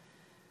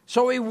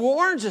 So he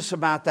warns us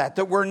about that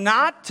we're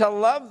not to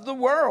love the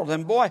world.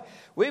 And boy,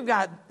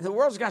 the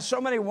world's got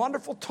so many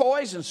wonderful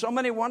toys and so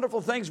many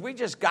wonderful things, we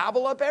just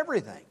gobble up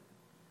everything.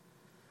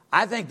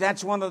 I think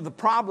that's one of the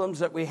problems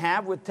that we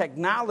have with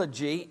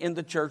technology in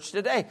the church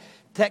today.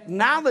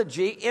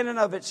 Technology in and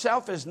of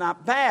itself is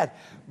not bad,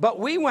 but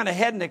we went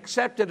ahead and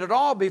accepted it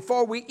all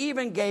before we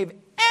even gave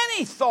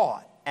any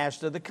thought as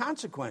to the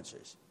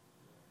consequences.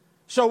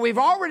 So we've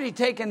already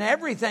taken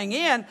everything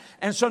in,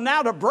 and so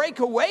now to break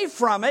away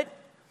from it,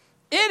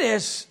 it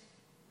is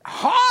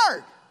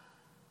hard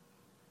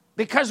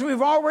because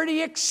we've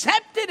already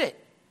accepted it.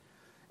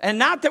 And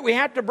not that we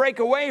have to break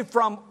away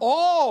from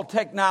all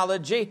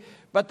technology,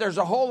 but there's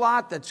a whole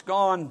lot that's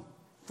gone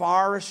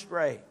far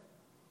astray.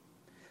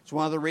 It's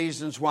one of the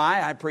reasons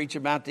why I preach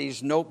about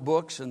these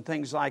notebooks and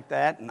things like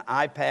that, and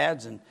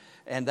iPads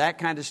and that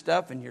kind of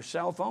stuff, and your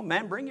cell phone.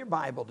 Man, bring your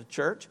Bible to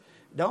church.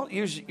 Don't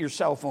use your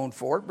cell phone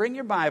for it. Bring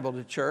your Bible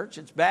to church.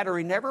 Its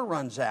battery never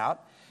runs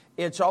out.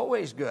 It's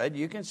always good.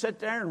 You can sit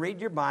there and read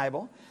your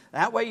Bible.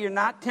 That way you're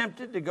not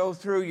tempted to go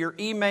through your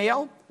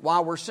email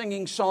while we're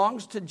singing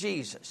songs to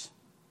Jesus.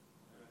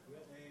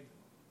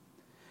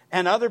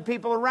 And other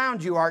people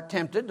around you are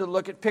tempted to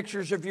look at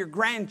pictures of your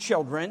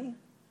grandchildren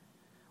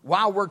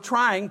while we're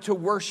trying to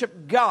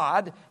worship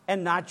God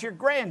and not your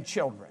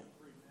grandchildren.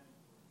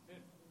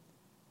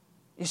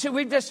 You see,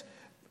 we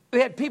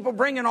had people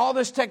bringing all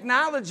this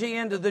technology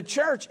into the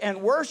church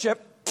and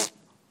worship.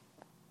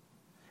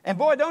 And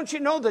boy, don't you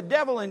know the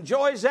devil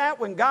enjoys that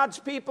when God's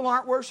people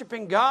aren't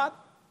worshiping God?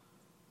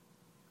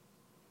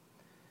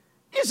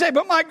 You say,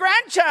 but my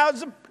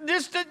grandchild's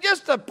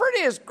just the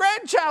prettiest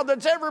grandchild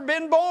that's ever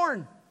been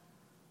born.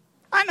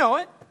 I know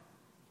it.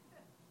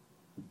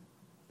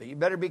 But you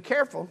better be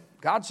careful.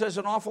 God says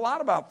an awful lot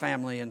about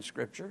family in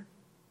Scripture.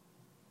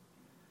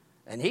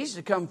 And He's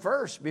to come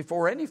first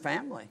before any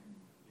family.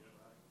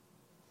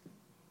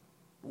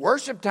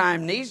 Worship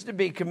time needs to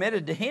be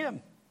committed to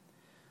Him.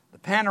 The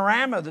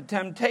panorama of the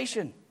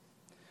temptation,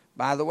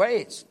 by the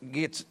way, it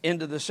gets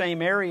into the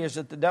same areas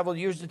that the devil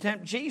used to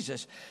tempt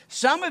Jesus.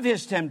 Some of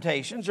his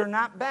temptations are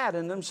not bad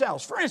in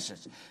themselves. For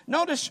instance,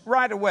 notice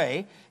right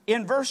away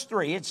in verse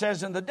 3, it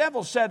says, "And the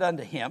devil said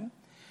unto him,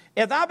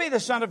 If thou be the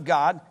Son of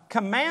God,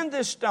 command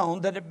this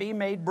stone that it be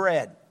made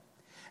bread.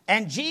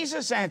 And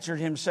Jesus answered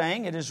him,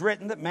 saying, It is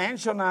written that man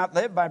shall not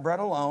live by bread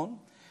alone,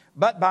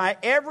 but by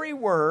every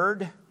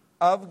word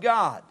of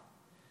God."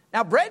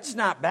 Now, bread's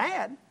not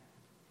bad.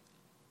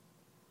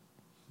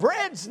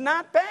 Bread's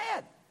not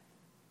bad.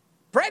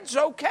 Bread's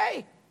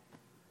okay.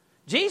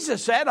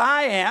 Jesus said,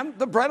 "I am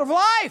the bread of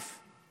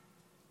life."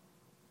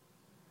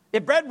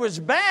 If bread was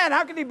bad,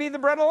 how could He be the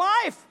bread of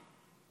life?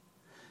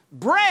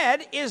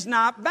 Bread is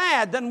not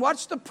bad. Then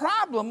what's the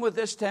problem with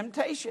this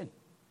temptation?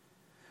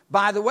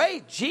 By the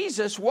way,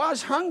 Jesus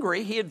was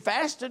hungry. He had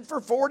fasted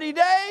for 40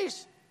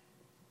 days.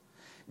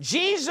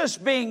 Jesus,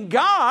 being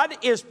God,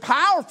 is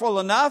powerful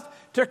enough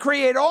to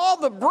create all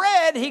the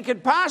bread He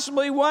could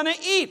possibly want to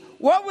eat.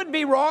 What would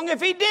be wrong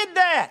if He did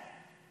that?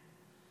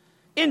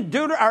 In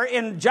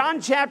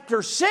John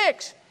chapter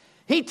 6,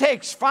 He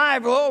takes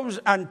 5 loaves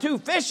and 2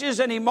 fishes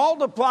and He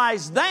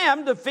multiplies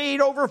them to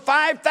feed over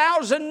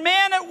 5,000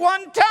 men at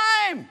one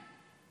time.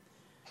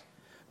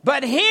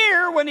 But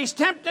here, when He's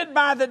tempted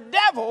by the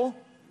devil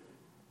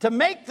to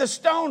make the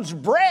stones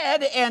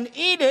bread and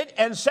eat it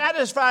and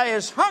satisfy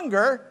His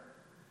hunger,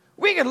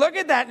 we could look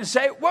at that and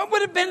say, what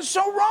would have been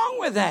so wrong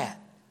with that?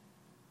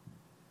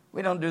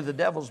 We don't do the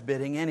devil's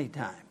bidding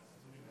anytime.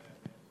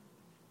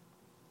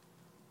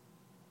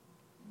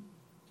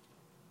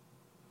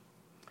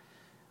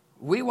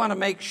 We want to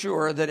make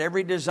sure that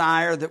every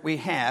desire that we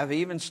have,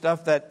 even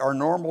stuff that are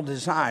normal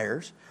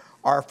desires,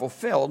 are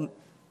fulfilled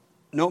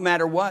no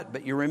matter what.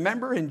 But you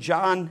remember in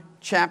John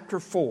chapter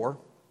 4,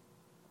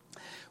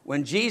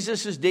 when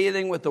Jesus is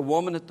dealing with the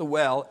woman at the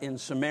well in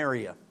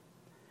Samaria.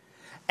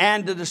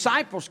 And the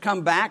disciples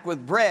come back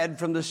with bread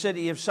from the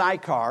city of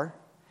Sychar,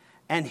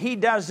 and he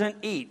doesn't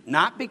eat.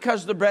 Not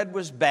because the bread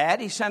was bad.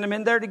 He sent them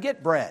in there to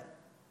get bread.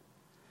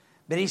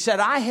 But he said,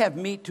 I have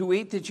meat to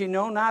eat that you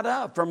know not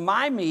of. For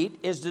my meat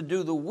is to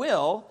do the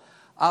will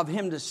of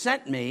him that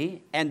sent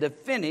me and to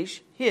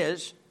finish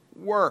his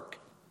work.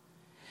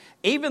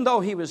 Even though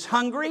he was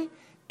hungry,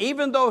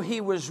 even though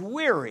he was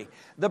weary,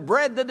 the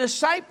bread the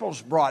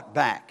disciples brought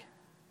back,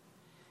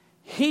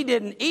 he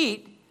didn't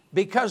eat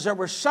because there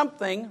was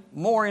something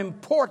more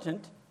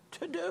important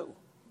to do.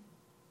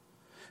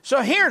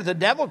 So here the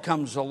devil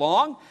comes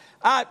along.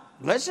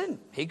 Listen,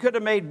 he could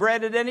have made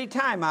bread at any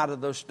time out of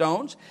those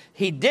stones.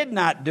 He did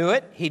not do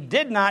it. He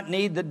did not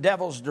need the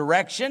devil's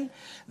direction.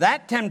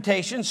 That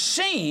temptation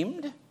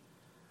seemed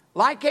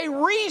like a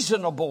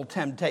reasonable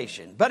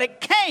temptation, but it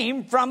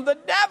came from the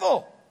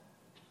devil.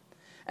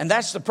 And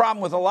that's the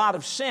problem with a lot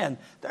of sin.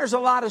 There's a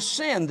lot of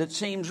sin that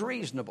seems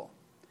reasonable.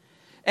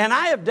 And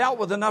I have dealt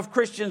with enough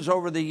Christians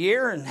over the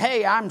year, and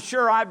hey, I'm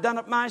sure I've done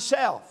it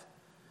myself,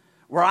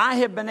 where I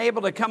have been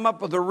able to come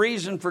up with a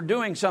reason for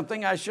doing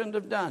something I shouldn't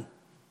have done.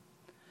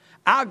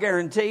 I'll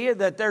guarantee you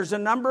that there's a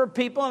number of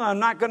people, and I'm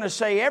not going to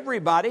say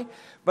everybody,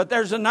 but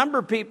there's a number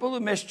of people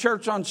who miss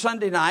church on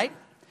Sunday night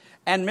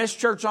and miss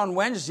church on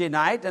Wednesday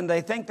night, and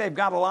they think they've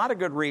got a lot of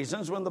good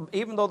reasons,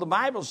 even though the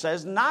Bible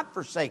says not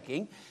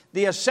forsaking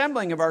the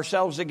assembling of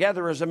ourselves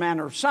together as a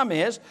manner of some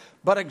is,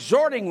 but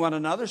exhorting one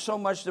another so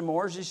much the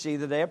more as you see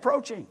the day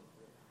approaching.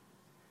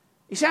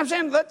 You see what I'm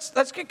saying?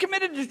 Let's get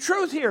committed to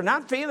truth here,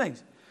 not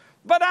feelings.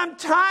 But I'm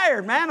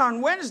tired, man.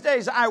 On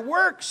Wednesdays, I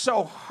work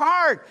so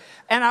hard,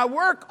 and I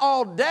work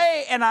all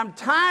day, and I'm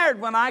tired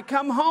when I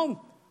come home.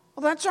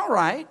 Well, that's all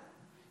right.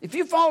 If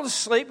you fall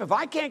asleep, if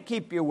I can't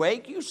keep you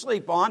awake, you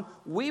sleep on.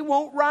 We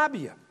won't rob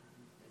you.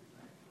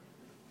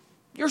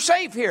 You're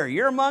safe here.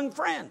 You're among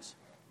friends.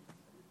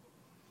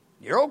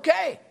 You're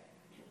okay.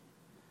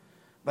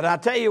 But I'll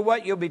tell you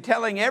what, you'll be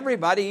telling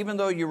everybody, even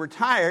though you were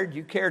tired,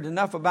 you cared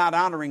enough about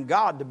honoring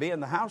God to be in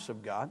the house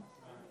of God.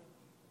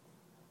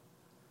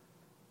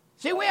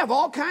 See, we have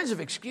all kinds of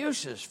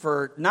excuses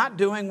for not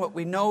doing what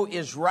we know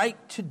is right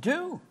to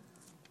do.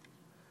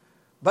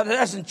 But it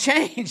doesn't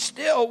change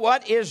still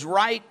what is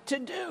right to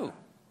do.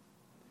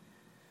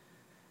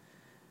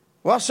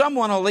 Well,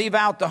 someone will leave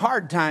out the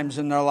hard times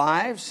in their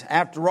lives.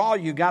 After all,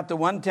 you got the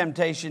one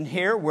temptation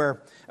here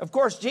where, of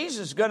course,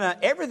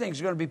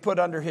 everything's going to be put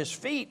under his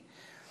feet.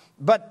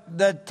 But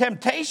the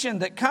temptation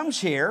that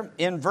comes here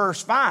in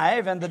verse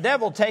 5, and the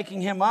devil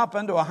taking him up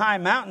unto a high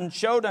mountain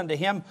showed unto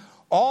him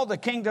all the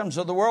kingdoms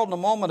of the world in a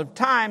moment of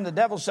time. The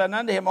devil said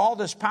unto him, all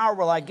this power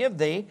will I give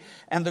thee,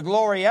 and the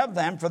glory of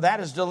them, for that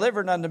is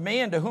delivered unto me,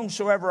 and to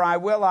whomsoever I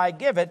will I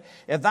give it.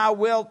 If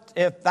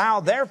thou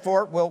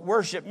therefore wilt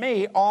worship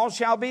me, all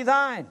shall be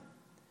thine.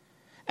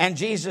 And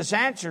Jesus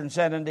answered and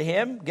said unto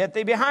him, get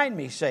thee behind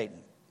me,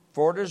 Satan,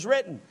 for it is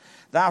written,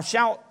 thou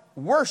shalt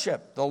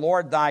worship the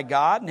Lord thy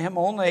God, and him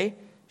only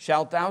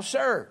shalt thou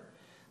serve.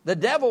 The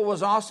devil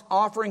was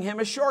offering him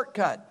a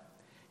shortcut.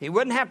 He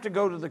wouldn't have to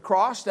go to the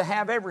cross to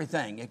have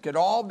everything. It could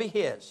all be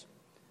his.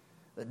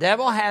 The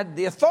devil had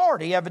the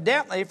authority,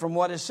 evidently, from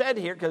what is said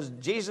here, because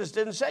Jesus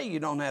didn't say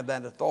you don't have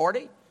that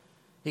authority.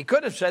 He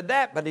could have said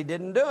that, but he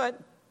didn't do it.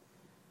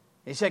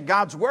 He said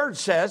God's word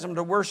says I'm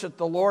to worship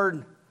the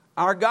Lord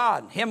our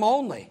God. Him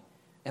only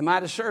am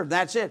I to serve.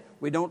 That's it.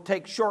 We don't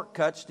take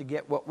shortcuts to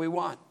get what we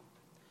want.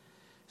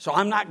 So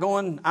I'm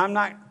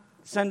not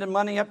sending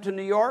money up to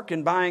New York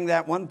and buying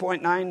that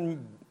 $1.9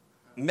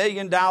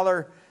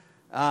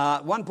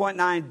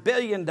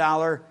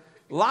 billion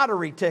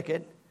lottery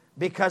ticket,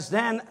 because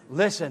then,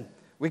 listen,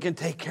 we can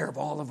take care of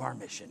all of our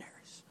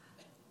missionaries.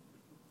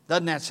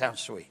 Doesn't that sound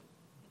sweet?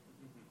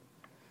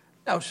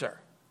 No, sir.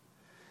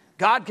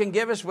 God can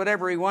give us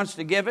whatever he wants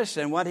to give us,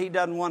 and what he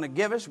doesn't want to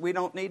give us, we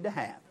don't need to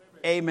have.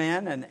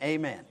 Amen and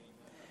amen.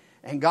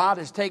 And God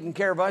is taking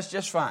care of us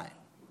just fine.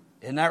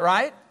 Isn't that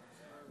right?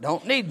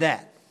 Don't need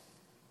that.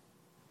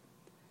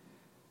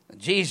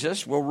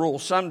 Jesus will rule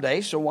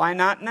someday, so why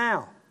not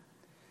now?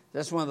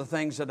 That's one of the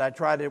things that I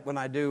try to, when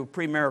I do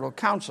premarital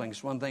counseling,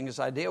 it's one thing that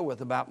I deal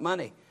with about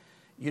money.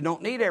 You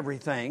don't need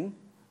everything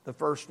the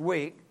first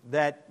week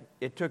that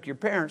it took your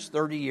parents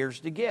 30 years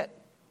to get.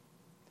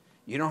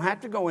 You don't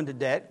have to go into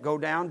debt. Go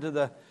down to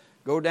the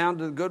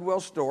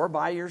Goodwill store,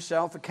 buy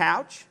yourself a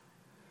couch,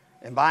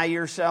 and buy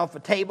yourself a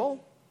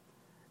table,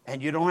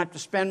 and you don't have to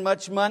spend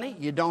much money.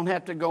 You don't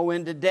have to go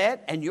into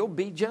debt, and you'll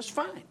be just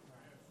fine.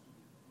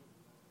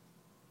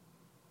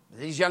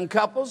 These young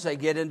couples, they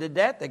get into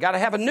debt. They got to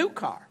have a new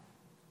car.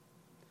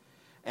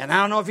 And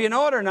I don't know if you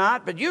know it or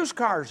not, but used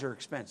cars are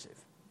expensive.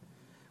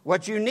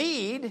 What you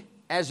need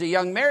as a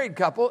young married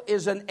couple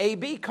is an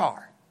AB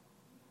car.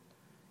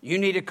 You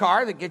need a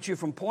car that gets you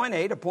from point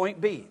A to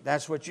point B.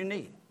 That's what you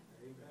need.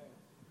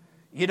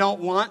 You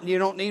don't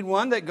need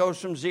one that goes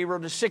from 0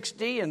 to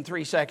 60 in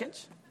 3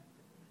 seconds.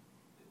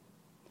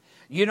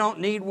 You don't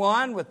need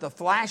one with the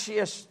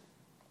flashiest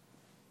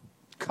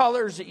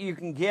colors that you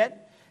can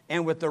get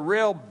and with the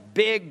real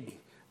big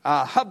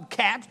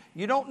hubcaps.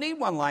 You don't need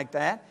one like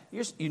that.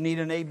 You need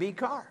an AB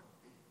car.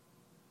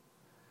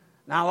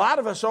 Now, a lot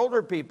of us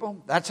older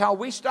people, that's how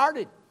we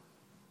started.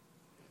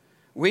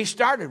 We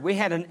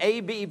had an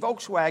AB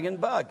Volkswagen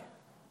Bug.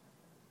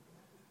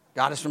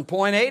 Got us from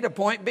point A to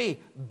point B.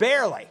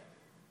 Barely.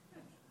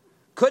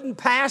 Couldn't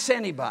pass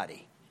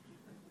anybody.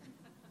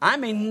 I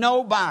mean,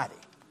 nobody.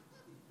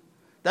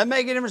 Doesn't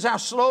make any difference how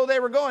slow they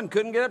were going.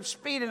 Couldn't get up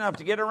speed enough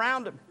to get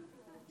around them.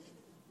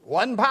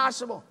 Wasn't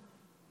possible.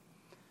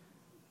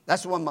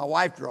 That's the one my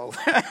wife drove.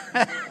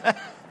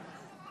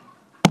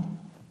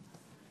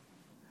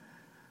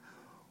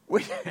 Of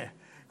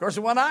course,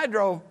 the one I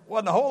drove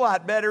wasn't a whole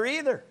lot better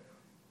either.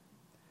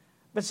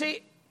 But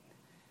see,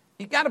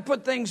 you got to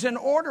put things in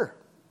order.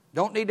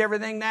 Don't need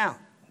everything now.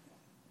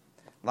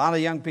 A lot of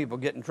young people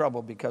get in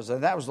trouble because of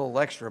that. That was a little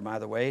extra, by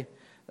the way.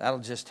 That'll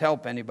just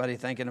help anybody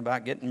thinking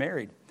about getting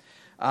married.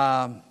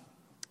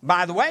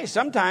 By the way,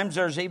 sometimes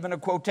there's even a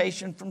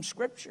quotation from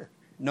Scripture.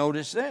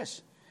 Notice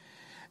this.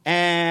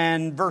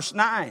 And verse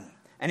 9.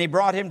 And he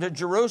brought him to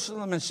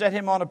Jerusalem and set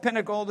him on a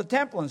pinnacle of the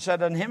temple and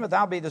said unto him, If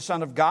thou be the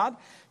Son of God,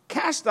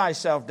 cast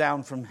thyself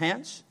down from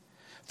hence.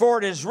 For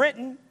it is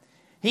written,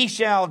 He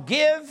shall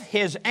give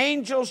his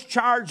angels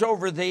charge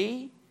over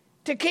thee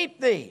to keep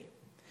thee.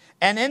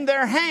 And in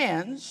their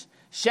hands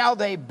shall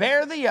they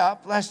bear thee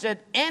up, lest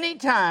at any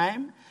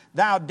time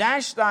thou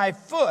dash thy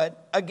foot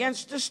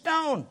against a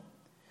stone.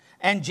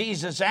 And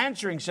Jesus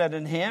answering said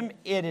unto him,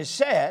 It is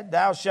said,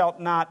 Thou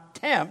shalt not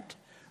tempt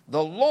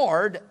the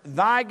Lord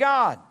thy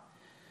God.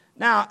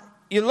 Now,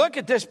 you look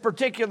at this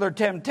particular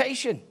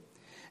temptation,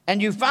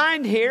 and you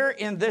find here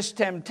in this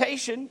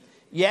temptation,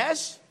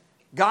 yes,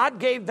 God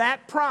gave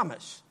that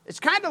promise. It's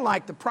kind of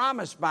like the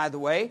promise, by the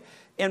way,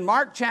 in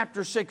Mark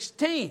chapter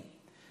 16,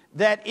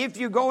 that if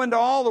you go into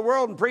all the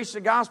world and preach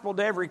the gospel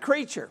to every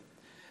creature,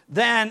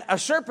 then a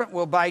serpent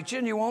will bite you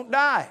and you won't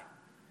die.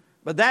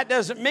 But that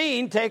doesn't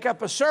mean take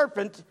up a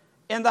serpent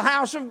in the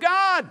house of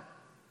God.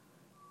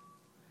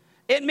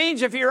 It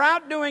means if you're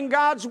out doing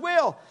God's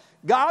will,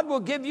 God will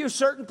give you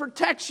certain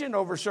protection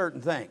over certain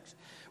things.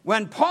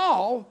 When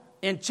Paul,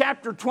 in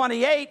chapter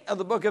 28 of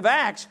the book of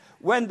Acts,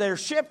 when their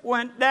ship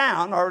went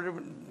down or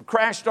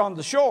crashed on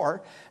the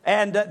shore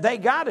and they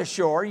got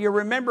ashore, you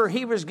remember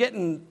he was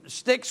getting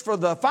sticks for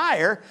the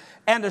fire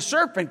and a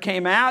serpent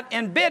came out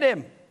and bit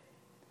him.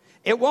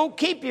 It won't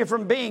keep you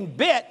from being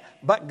bit,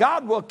 but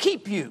God will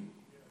keep you.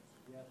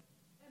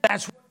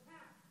 That's what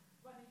happened.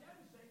 But he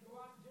doesn't say go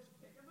out and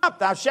just pick him up.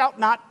 Thou shalt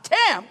not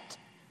tempt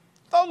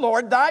the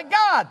Lord thy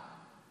God.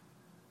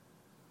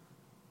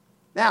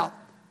 Now,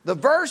 the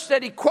verse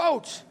that he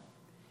quotes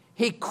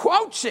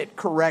it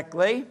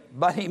correctly,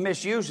 but he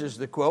misuses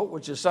the quote,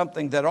 which is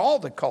something that all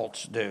the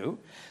cults do.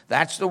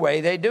 That's the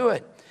way they do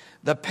it.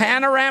 The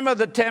panorama of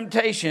the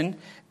temptation,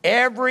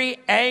 every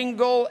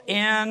angle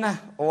in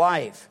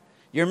life.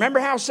 You remember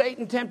how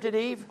Satan tempted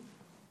Eve?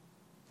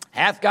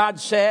 Hath God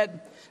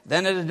said,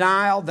 then a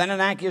denial, then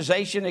an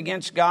accusation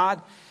against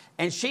God.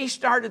 And she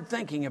started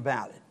thinking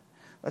about it.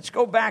 Let's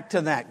go back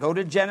to that. Go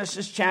to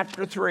Genesis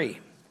chapter 3.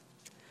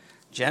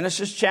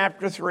 Genesis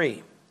chapter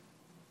 3.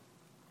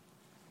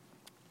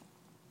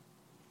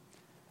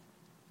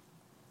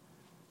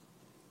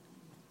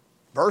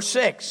 Verse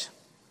 6.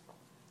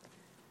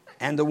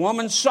 And the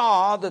woman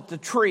saw that the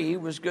tree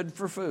was good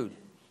for food.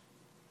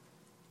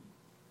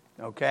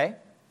 Okay?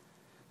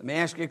 Let me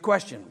ask you a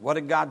question. What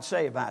did God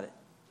say about it?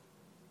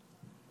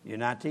 You're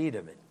not to eat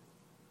of it.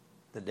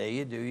 The day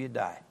you do, you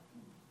die.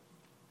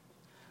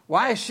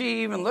 Why is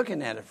she even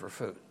looking at it for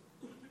food?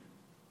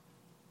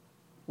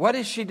 What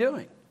is she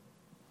doing?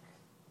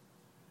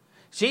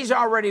 She's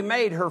already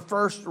made her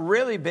first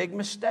really big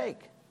mistake.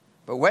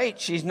 But wait,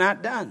 she's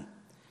not done.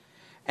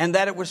 And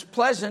that it was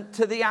pleasant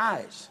to the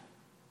eyes.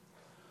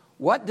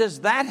 What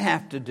does that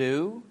have to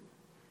do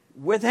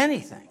with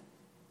anything?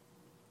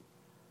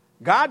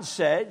 God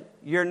said,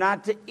 you're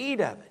not to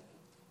eat of it,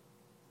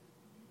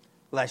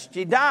 lest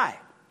ye die.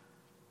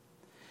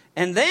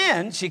 And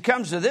then she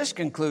comes to this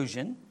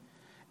conclusion,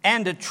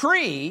 and a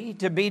tree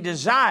to be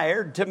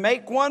desired to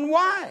make one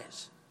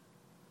wise.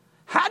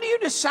 How do you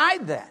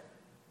decide that?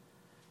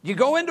 You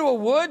go into a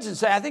woods and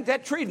say, I think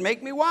that tree would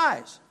make me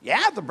wise.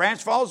 Yeah, if the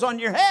branch falls on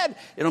your head,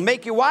 it'll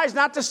make you wise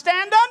not to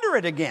stand under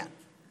it again.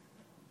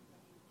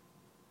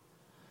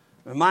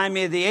 Remind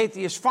me of the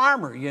atheist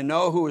farmer,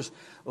 who was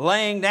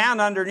laying down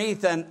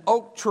underneath an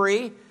oak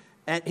tree,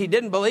 and he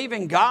didn't believe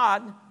in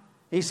God.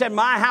 He said,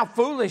 my, how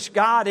foolish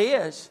God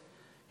is.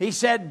 He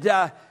said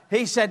to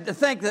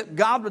think that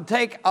God would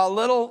take a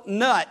little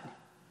nut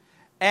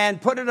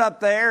and put it up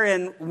there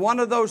in one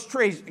of those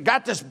trees.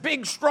 Got this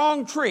big,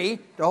 strong tree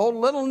to hold a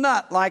little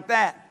nut like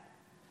that.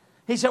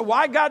 He said,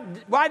 why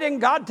didn't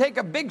God take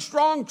a big,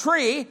 strong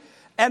tree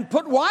and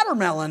put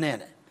watermelon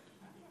in it?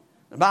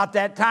 About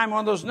that time,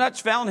 one of those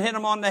nuts fell and hit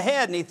him on the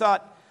head, and he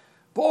thought,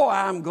 boy,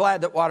 I'm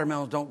glad that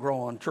watermelons don't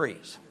grow on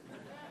trees.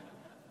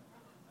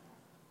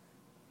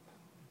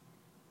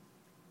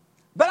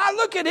 But I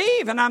look at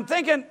Eve, and I'm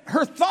thinking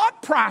her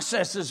thought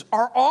processes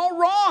are all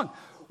wrong.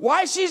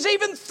 why she's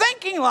even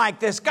thinking like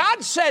this.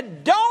 God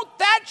said, don't,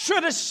 that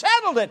should have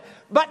settled it.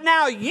 But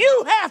now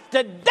you have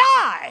to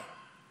die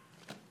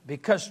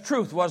because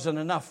truth wasn't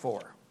enough for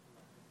her.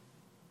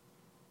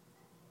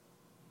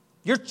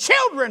 Your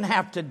children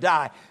have to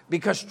die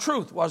because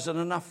truth wasn't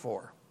enough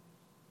for her.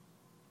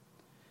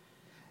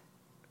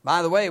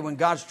 By the way, when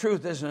God's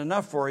truth isn't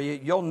enough for you,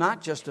 you'll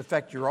not just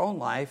affect your own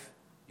life,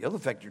 you'll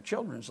affect your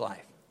children's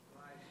life.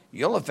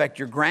 You'll affect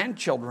your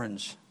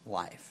grandchildren's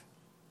life.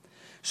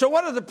 So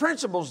what are the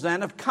principles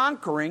then of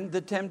conquering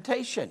the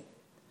temptation?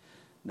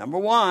 Number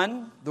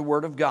one, the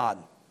Word of God.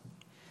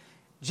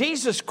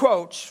 Jesus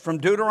quotes from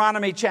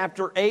Deuteronomy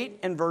chapter 8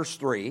 and verse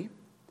 3.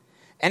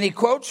 And he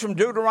quotes from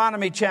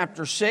Deuteronomy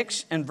chapter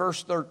 6 and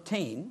verse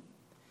 13.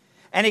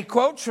 And he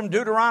quotes from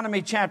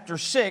Deuteronomy chapter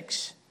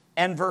 6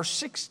 and verse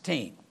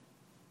 16.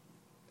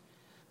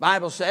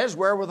 Bible says,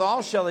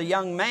 wherewithal shall a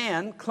young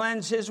man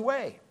cleanse his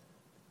way?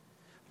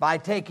 By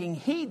taking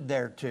heed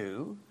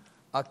thereto,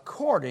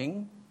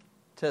 according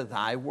to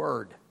thy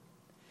word.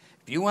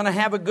 If you want to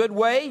have a good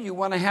way, you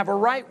want to have a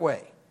right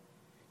way,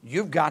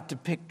 you've got to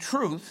pick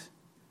truth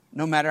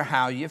no matter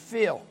how you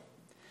feel.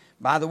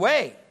 By the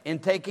way, in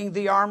taking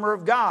the armor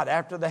of God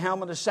after the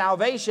helmet of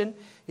salvation,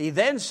 he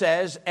then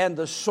says, and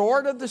the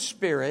sword of the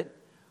Spirit,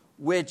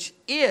 which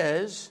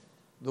is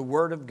the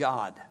word of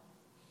God.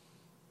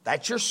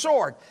 That's your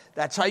sword.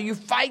 That's how you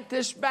fight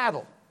this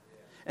battle.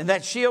 And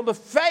that shield of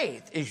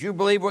faith is you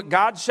believe what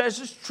God says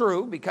is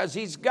true because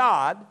he's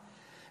God.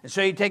 And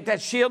so you take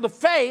that shield of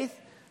faith,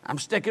 I'm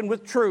sticking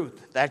with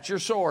truth. That's your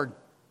sword.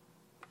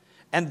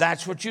 And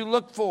that's what you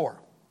look for.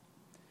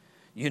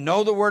 You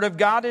know the word of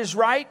God is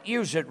right,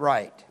 use it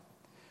right.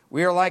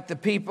 We are like the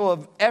people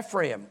of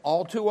Ephraim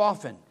all too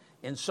often.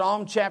 In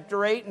Psalm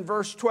chapter 8 and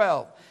verse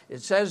 12,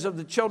 it says of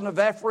the children of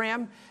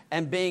Ephraim,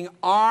 and being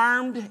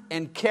armed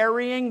and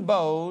carrying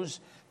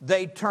bows,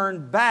 they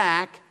turned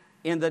back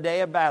in the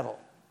day of battle.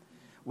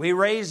 We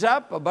raise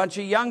up a bunch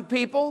of young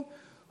people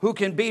who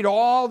can beat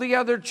all the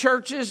other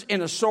churches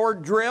in a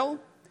sword drill.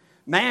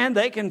 Man,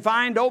 they can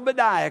find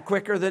Obadiah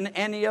quicker than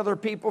any other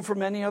people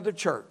from any other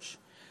church.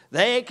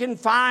 They can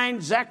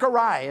find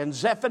Zechariah and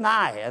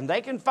Zephaniah, and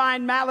they can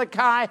find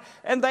Malachi,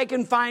 and they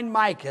can find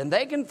Micah, and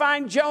they can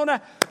find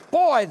Jonah.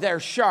 Boy, they're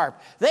sharp.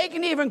 They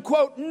can even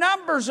quote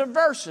numbers of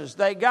verses.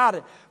 They got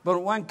it. But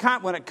when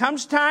it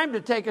comes time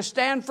to take a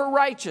stand for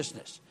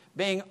righteousness,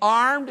 being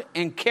armed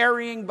and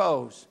carrying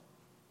bows,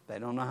 they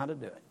don't know how to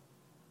do it.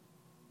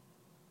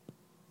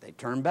 They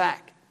turn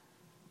back.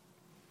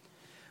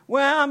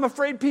 Well, I'm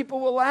afraid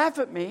people will laugh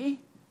at me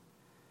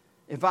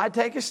if I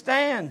take a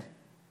stand.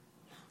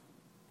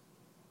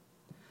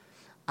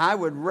 I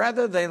would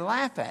rather they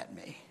laugh at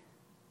me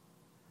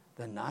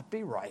than not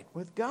be right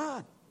with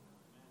God.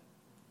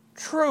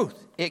 Truth.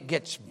 It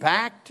gets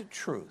back to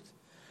truth.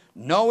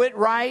 Know it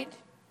right.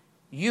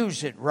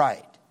 Use it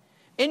right.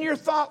 In your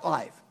thought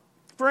life.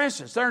 For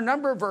instance, there are a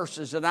number of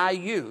verses that I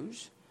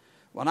use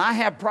when I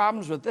have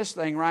problems with this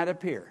thing right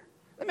up here.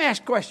 Let me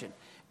ask a question.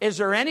 Is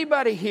there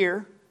anybody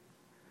here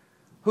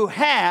who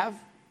have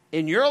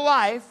in your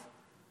life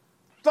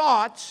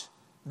thoughts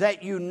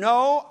that you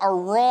know are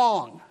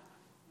wrong?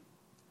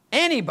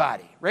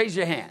 Anybody? Raise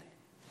your hand.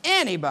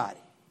 Anybody?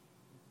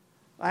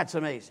 That's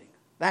amazing.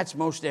 That's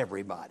most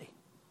everybody.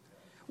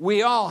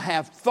 We all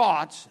have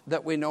thoughts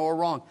that we know are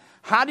wrong.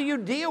 How do you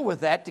deal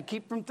with that to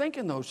keep from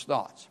thinking those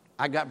thoughts?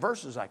 I got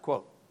verses I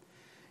quote.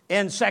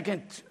 In 2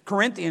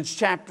 Corinthians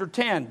chapter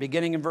 10,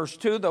 beginning in verse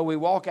 2, though we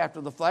walk after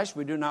the flesh,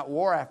 we do not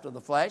war after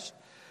the flesh.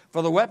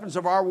 For the weapons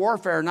of our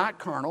warfare are not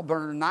carnal, but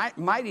are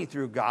mighty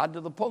through God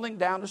to the pulling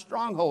down of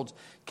strongholds,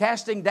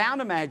 casting down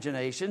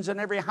imaginations and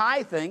every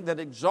high thing that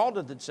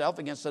exalteth itself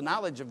against the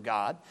knowledge of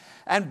God,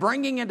 and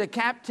bringing into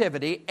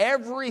captivity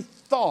every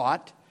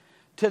thought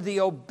to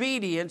the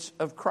obedience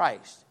of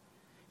Christ.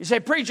 You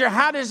say, preacher,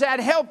 how does that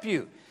help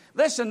you?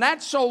 Listen,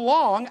 that's so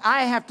long,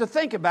 I have to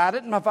think about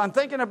it. And if I'm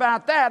thinking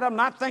about that, I'm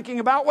not thinking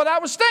about what I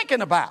was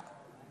thinking about.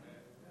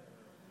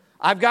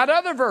 I've got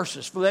other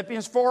verses.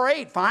 Philippians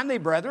 4:8. Finally,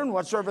 brethren,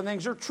 whatsoever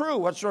things are true,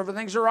 whatsoever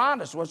things are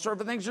honest,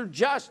 whatsoever things are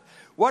just,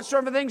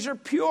 whatsoever things are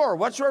pure,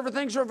 whatsoever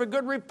things are of a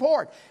good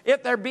report,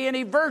 if there be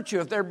any virtue,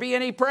 if there be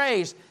any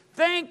praise,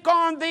 think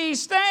on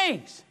these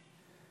things.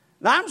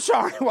 Now, I'm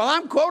sorry, while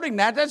I'm quoting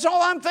that, that's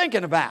all I'm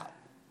thinking about.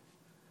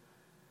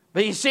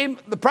 But you see,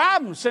 the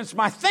problem, since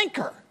my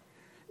thinker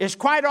is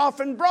quite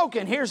often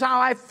broken, here's how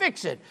I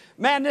fix it.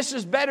 Man, this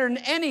is better than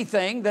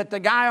anything that the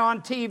guy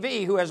on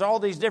TV who has all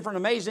these different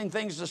amazing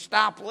things to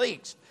stop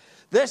leaks.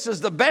 This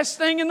is the best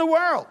thing in the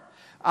world.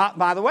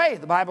 By the way,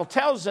 the Bible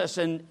tells us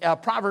in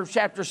Proverbs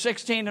chapter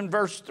 16 and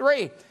verse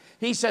 3,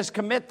 he says,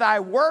 commit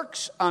thy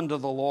works unto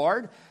the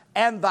Lord,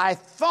 and thy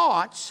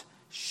thoughts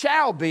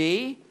shall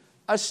be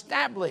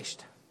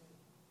established.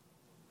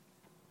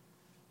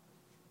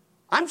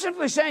 I'm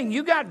simply saying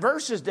you got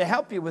verses to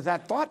help you with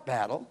that thought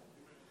battle.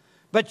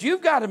 But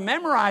you've got to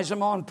memorize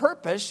them on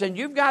purpose, and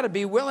you've got to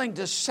be willing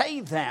to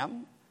say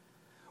them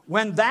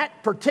when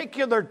that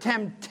particular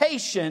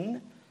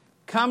temptation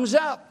comes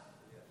up.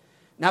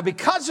 Now,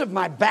 because of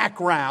my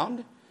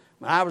background,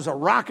 When I was a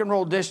rock and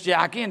roll disc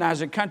jockey and I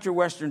was a country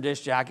western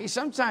disc jockey,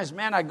 sometimes,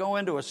 man, I go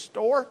into a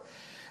store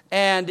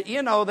and,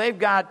 you know, they've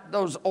got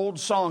those old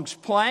songs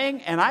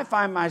playing, and I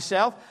find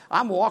myself,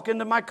 I'm walking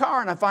to my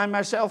car and I find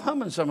myself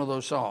humming some of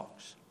those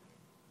songs.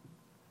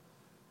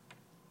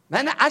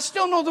 Man, I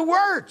still know the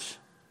words.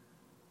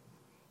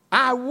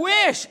 I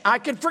wish I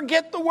could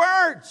forget the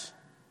words.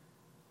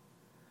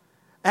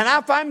 And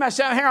I find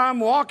myself, here I'm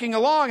walking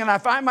along, and I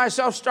find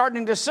myself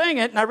starting to sing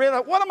it, and I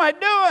realize, what am I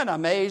doing?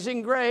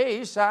 Amazing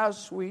grace, how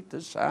sweet the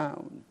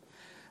sound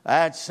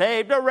that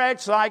saved a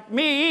wretch like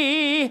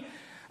me.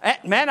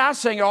 Man, I'll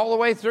sing it all the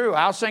way through.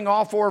 I'll sing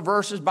all 4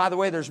 verses. By the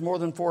way, there's more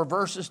than 4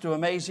 verses to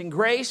Amazing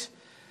Grace.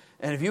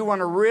 And if you want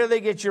to really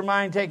get your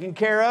mind taken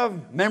care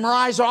of,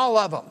 memorize all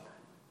of them.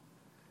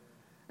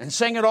 And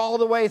sing it all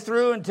the way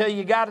through until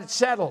you got it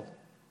settled.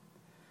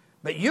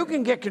 But you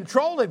can get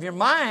control of your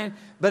mind,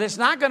 but it's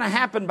not going to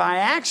happen by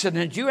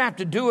accident. You have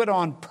to do it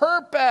on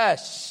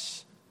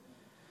purpose.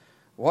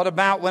 What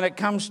about when it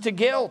comes to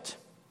guilt?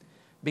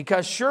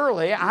 Because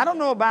surely, I don't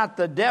know about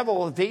the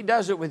devil if he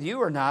does it with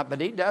you or not,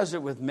 but he does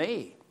it with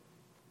me.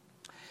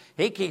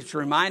 He keeps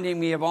reminding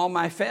me of all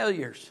my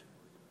failures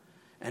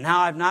and how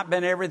I've not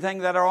been everything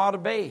that I ought to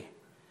be.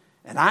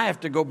 And I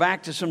have to go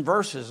back to some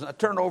verses.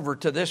 Turn over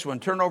to this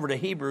one. Turn over to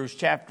Hebrews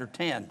chapter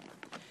 10.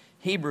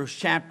 Hebrews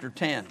chapter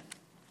 10.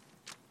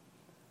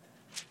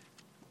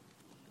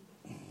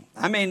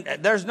 I mean,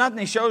 there's nothing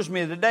he shows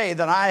me today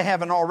that I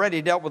haven't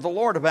already dealt with the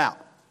Lord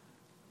about.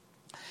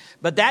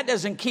 But that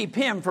doesn't keep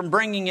him from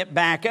bringing it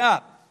back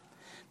up.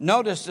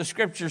 Notice the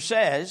scripture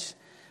says,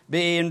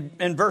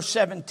 in verse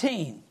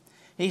 17,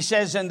 he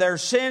says, and their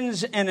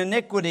sins and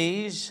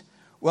iniquities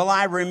will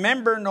I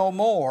remember no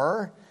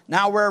more.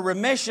 Now where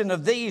remission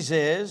of these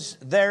is,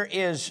 there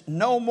is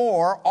no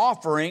more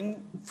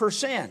offering for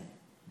sin.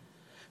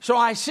 So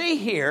I see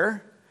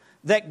here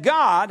that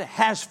God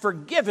has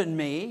forgiven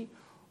me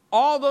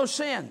all those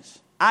sins.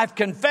 I've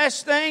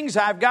confessed things.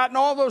 I've gotten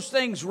all those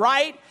things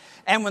right.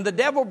 And when the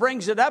devil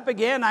brings it up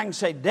again, I can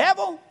say,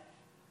 devil,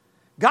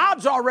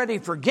 God's already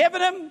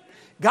forgiven him.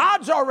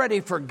 God's already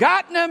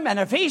forgotten him. And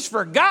if he's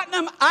forgotten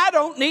him, I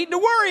don't need to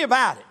worry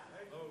about it.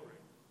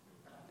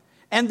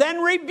 And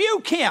then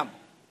rebuke him,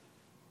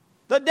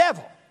 the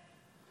devil,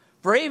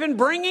 for even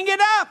bringing it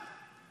up.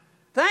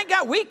 Thank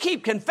God we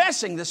keep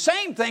confessing the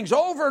same things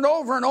over and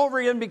over and over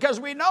again because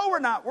we know we're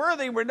not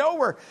worthy. We know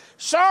we're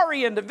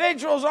sorry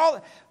individuals.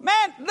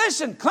 Man,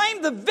 listen,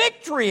 claim the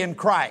victory in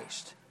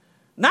Christ,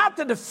 not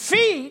the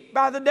defeat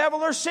by the devil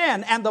or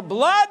sin. And the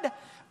blood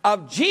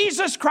of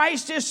Jesus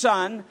Christ, his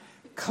Son,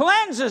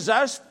 cleanses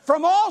us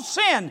from all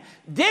sin.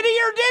 Did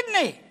he or didn't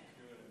he?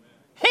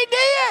 He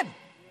did.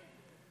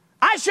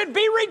 I should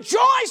be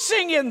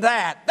rejoicing in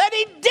that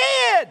he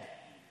did.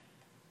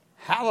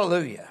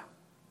 Hallelujah.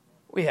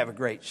 We have a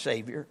great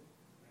Savior.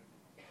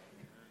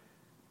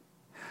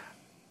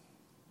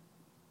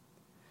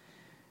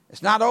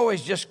 It's not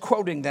always just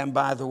quoting them,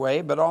 by the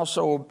way, but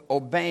also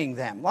obeying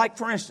them. Like,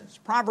 for instance,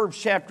 Proverbs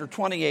chapter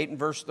 28 and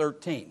verse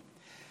 13.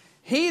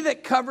 He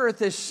that covereth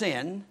his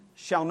sin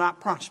shall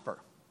not prosper,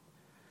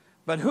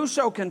 but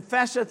whoso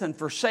confesseth and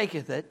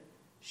forsaketh it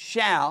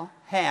shall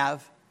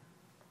have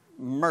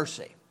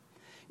mercy.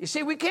 You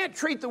see, we can't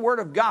treat the Word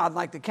of God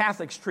like the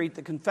Catholics treat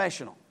the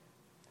confessional.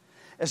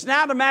 It's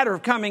not a matter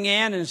of coming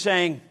in and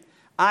saying,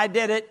 I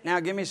did it, now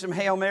give me some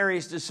Hail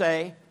Marys to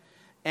say,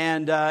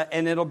 and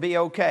it'll be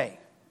okay.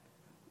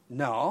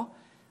 No,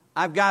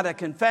 I've got to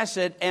confess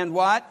it and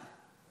what?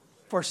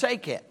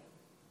 Forsake it.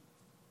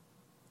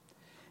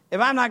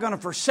 If I'm not going to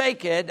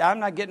forsake it, I'm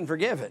not getting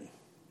forgiven.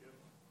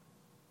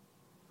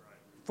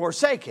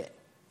 Forsake it.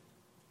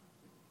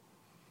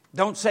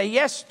 Don't say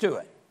yes to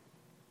it.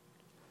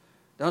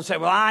 Don't say,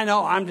 well, I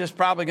know I'm just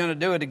probably going to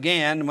do it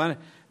again.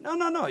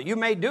 No. You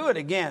may do it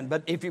again,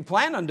 but if you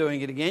plan on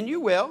doing it again,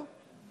 you will.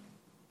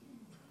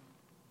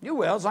 You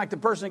will. It's like the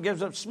person that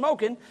gives up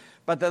smoking,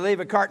 but they leave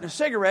a carton of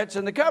cigarettes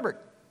in the cupboard.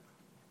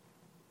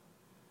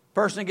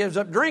 Person that gives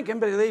up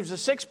drinking, but he leaves a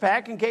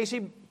 6-pack in case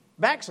he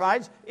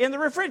backslides in the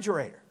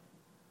refrigerator.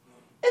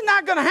 It's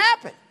not going to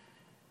happen.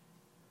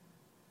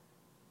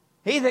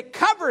 He that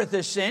covereth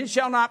his sin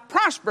shall not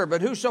prosper,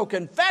 but whoso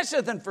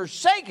confesseth and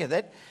forsaketh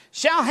it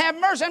shall have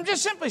mercy. I'm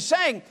just simply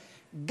saying,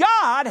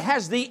 God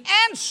has the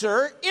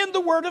answer in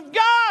the Word of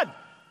God.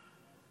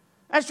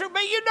 That's true,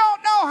 but you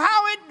don't know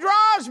how it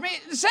draws me.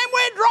 The same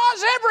way it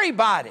draws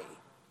everybody.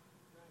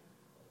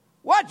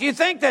 What, do you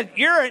think that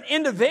you're an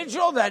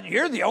individual, that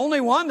you're the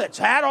only one that's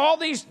had all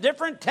these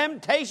different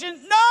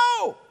temptations?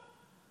 No!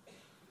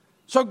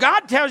 So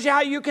God tells you how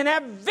you can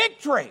have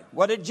victory.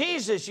 What did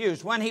Jesus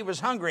use when he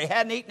was hungry,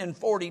 hadn't eaten in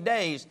 40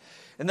 days,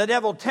 and the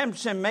devil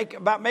tempts him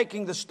about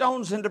making the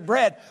stones into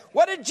bread?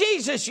 What did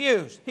Jesus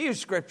use? He used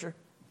Scripture.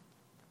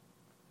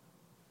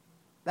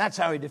 That's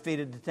how he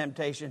defeated the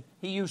temptation.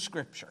 He used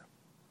Scripture.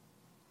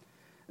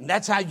 And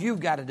that's how you've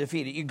got to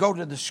defeat it. You go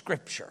to the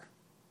Scripture.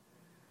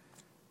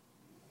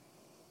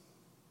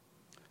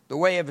 The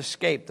way of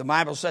escape. The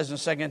Bible says in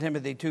 2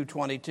 Timothy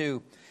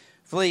 2:22,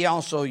 flee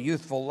also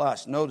youthful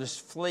lust. Notice,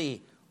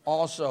 flee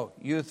also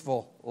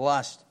youthful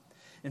lust.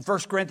 In 1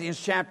 Corinthians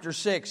chapter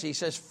 6, he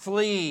says,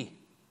 flee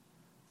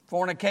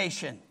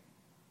fornication.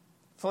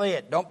 Flee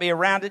it. Don't be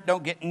around it.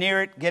 Don't get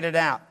near it. Get it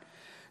out.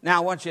 Now, I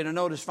want you to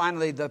notice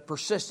finally the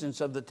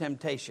persistence of the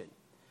temptation.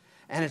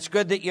 And it's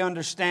good that you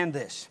understand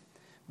this.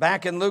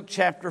 Back in Luke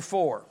chapter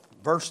 4,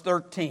 verse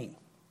 13.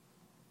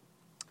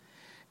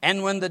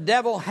 And when the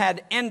devil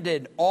had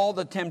ended all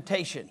the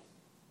temptation,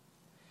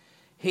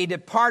 he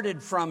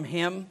departed from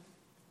him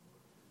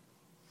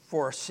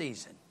for a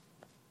season.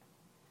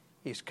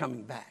 He's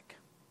coming back.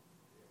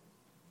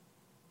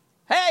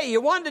 Hey,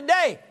 you won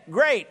today.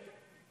 Great.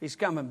 He's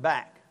coming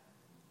back.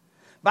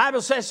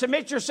 Bible says,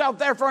 submit yourself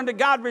therefore unto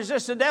God,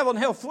 resist the devil, and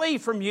he'll flee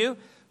from you.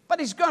 But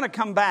he's going to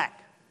come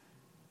back.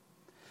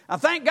 Now,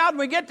 thank God when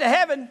we get to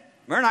heaven,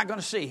 we're not going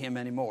to see him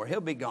anymore.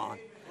 He'll be gone.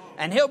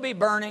 And he'll be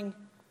burning.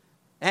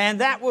 And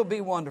that will be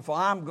wonderful.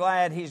 I'm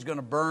glad he's going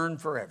to burn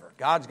forever.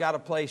 God's got a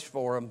place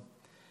for him.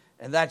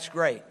 And that's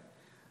great.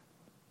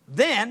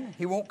 Then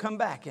he won't come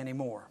back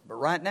anymore. But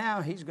right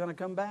now, he's going to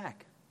come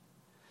back.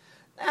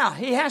 Now,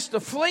 he has to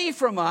flee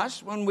from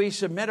us when we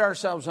submit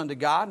ourselves unto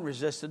God and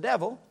resist the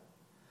devil.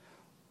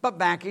 But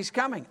back he's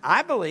coming.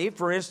 I believe,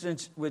 for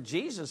instance, with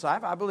Jesus'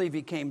 life, I believe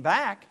he came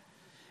back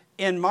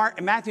in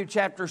Matthew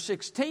chapter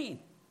 16.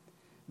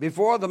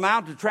 Before the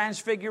Mount of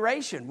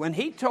Transfiguration, when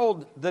he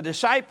told the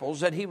disciples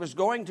that he was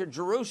going to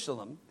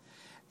Jerusalem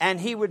and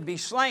he would be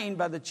slain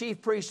by the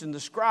chief priest and the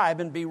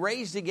scribe and be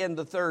raised again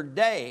the third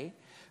day,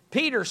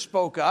 Peter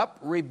spoke up,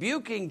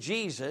 rebuking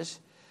Jesus,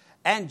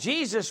 and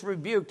Jesus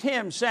rebuked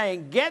him,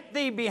 saying, get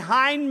thee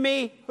behind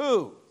me,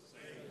 who?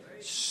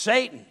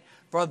 Satan.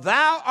 For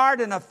thou art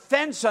an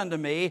offense unto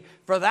me,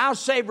 for thou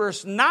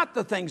savorest not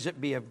the things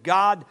that be of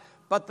God,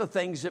 but the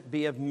things that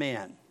be of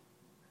men.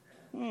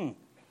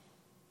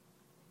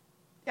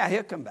 Yeah,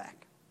 he'll come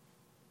back.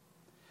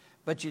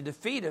 But you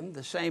defeat him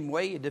the same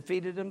way you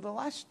defeated him the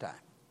last time.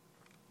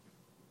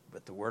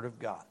 With the Word of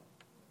God.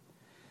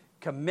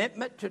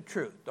 Commitment to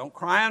truth. Don't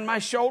cry on my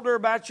shoulder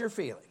about your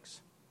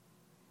feelings.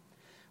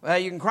 Well,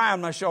 you can cry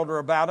on my shoulder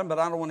about them, but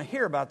I don't want to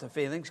hear about the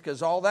feelings,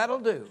 because all that'll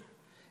do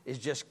is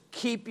just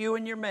keep you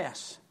in your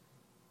mess.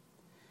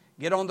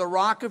 Get on the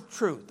rock of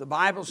truth. The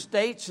Bible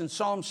states in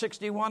Psalm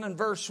 61 and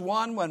verse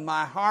 1, when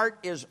my heart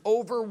is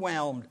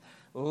overwhelmed,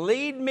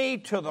 lead me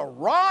to the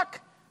rock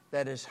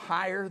that is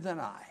higher than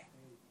I.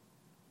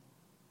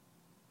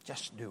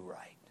 Just do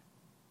right.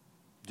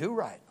 Do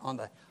right on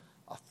the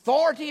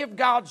authority of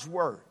God's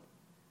Word.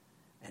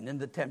 And in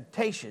the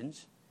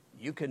temptations,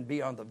 you can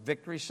be on the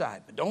victory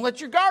side. But don't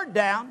let your guard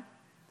down.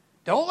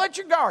 Don't let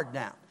your guard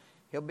down.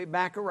 He'll be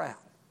back around.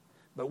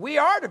 But we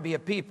are to be a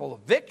people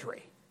of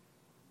victory,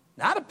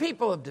 not a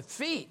people of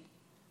defeat.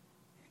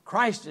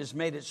 Christ has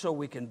made it so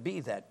we can be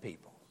that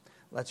people.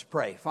 Let's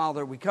pray.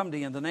 Father, we come to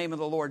you in the name of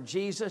the Lord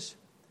Jesus.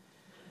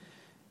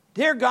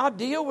 Dear God,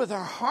 deal with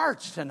our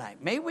hearts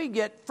tonight. May we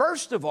get,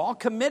 first of all,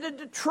 committed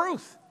to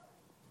truth.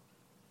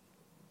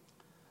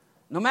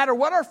 No matter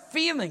what our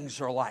feelings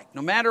are like,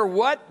 no matter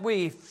what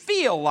we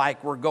feel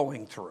like we're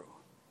going through,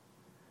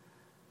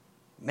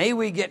 may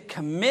we get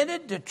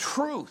committed to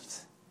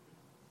truth.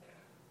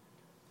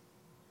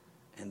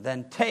 And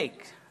then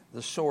take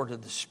the sword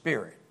of the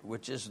Spirit,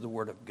 which is the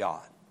Word of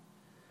God,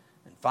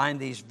 and find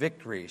these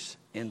victories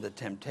in the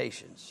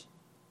temptations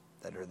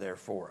that are there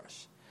for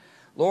us.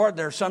 Lord,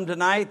 there are some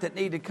tonight that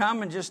need to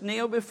come and just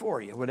kneel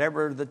before you.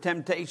 Whatever the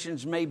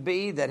temptations may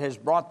be that has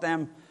brought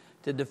them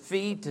to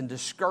defeat and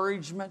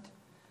discouragement,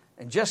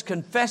 and just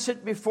confess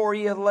it before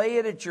you, lay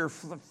it at your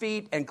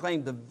feet, and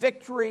claim the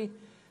victory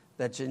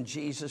that's in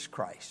Jesus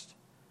Christ.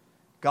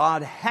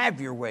 God,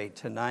 have your way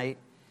tonight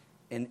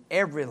in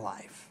every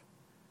life.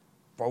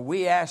 For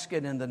we ask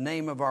it in the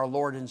name of our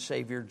Lord and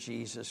Savior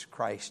Jesus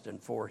Christ and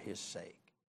for his sake.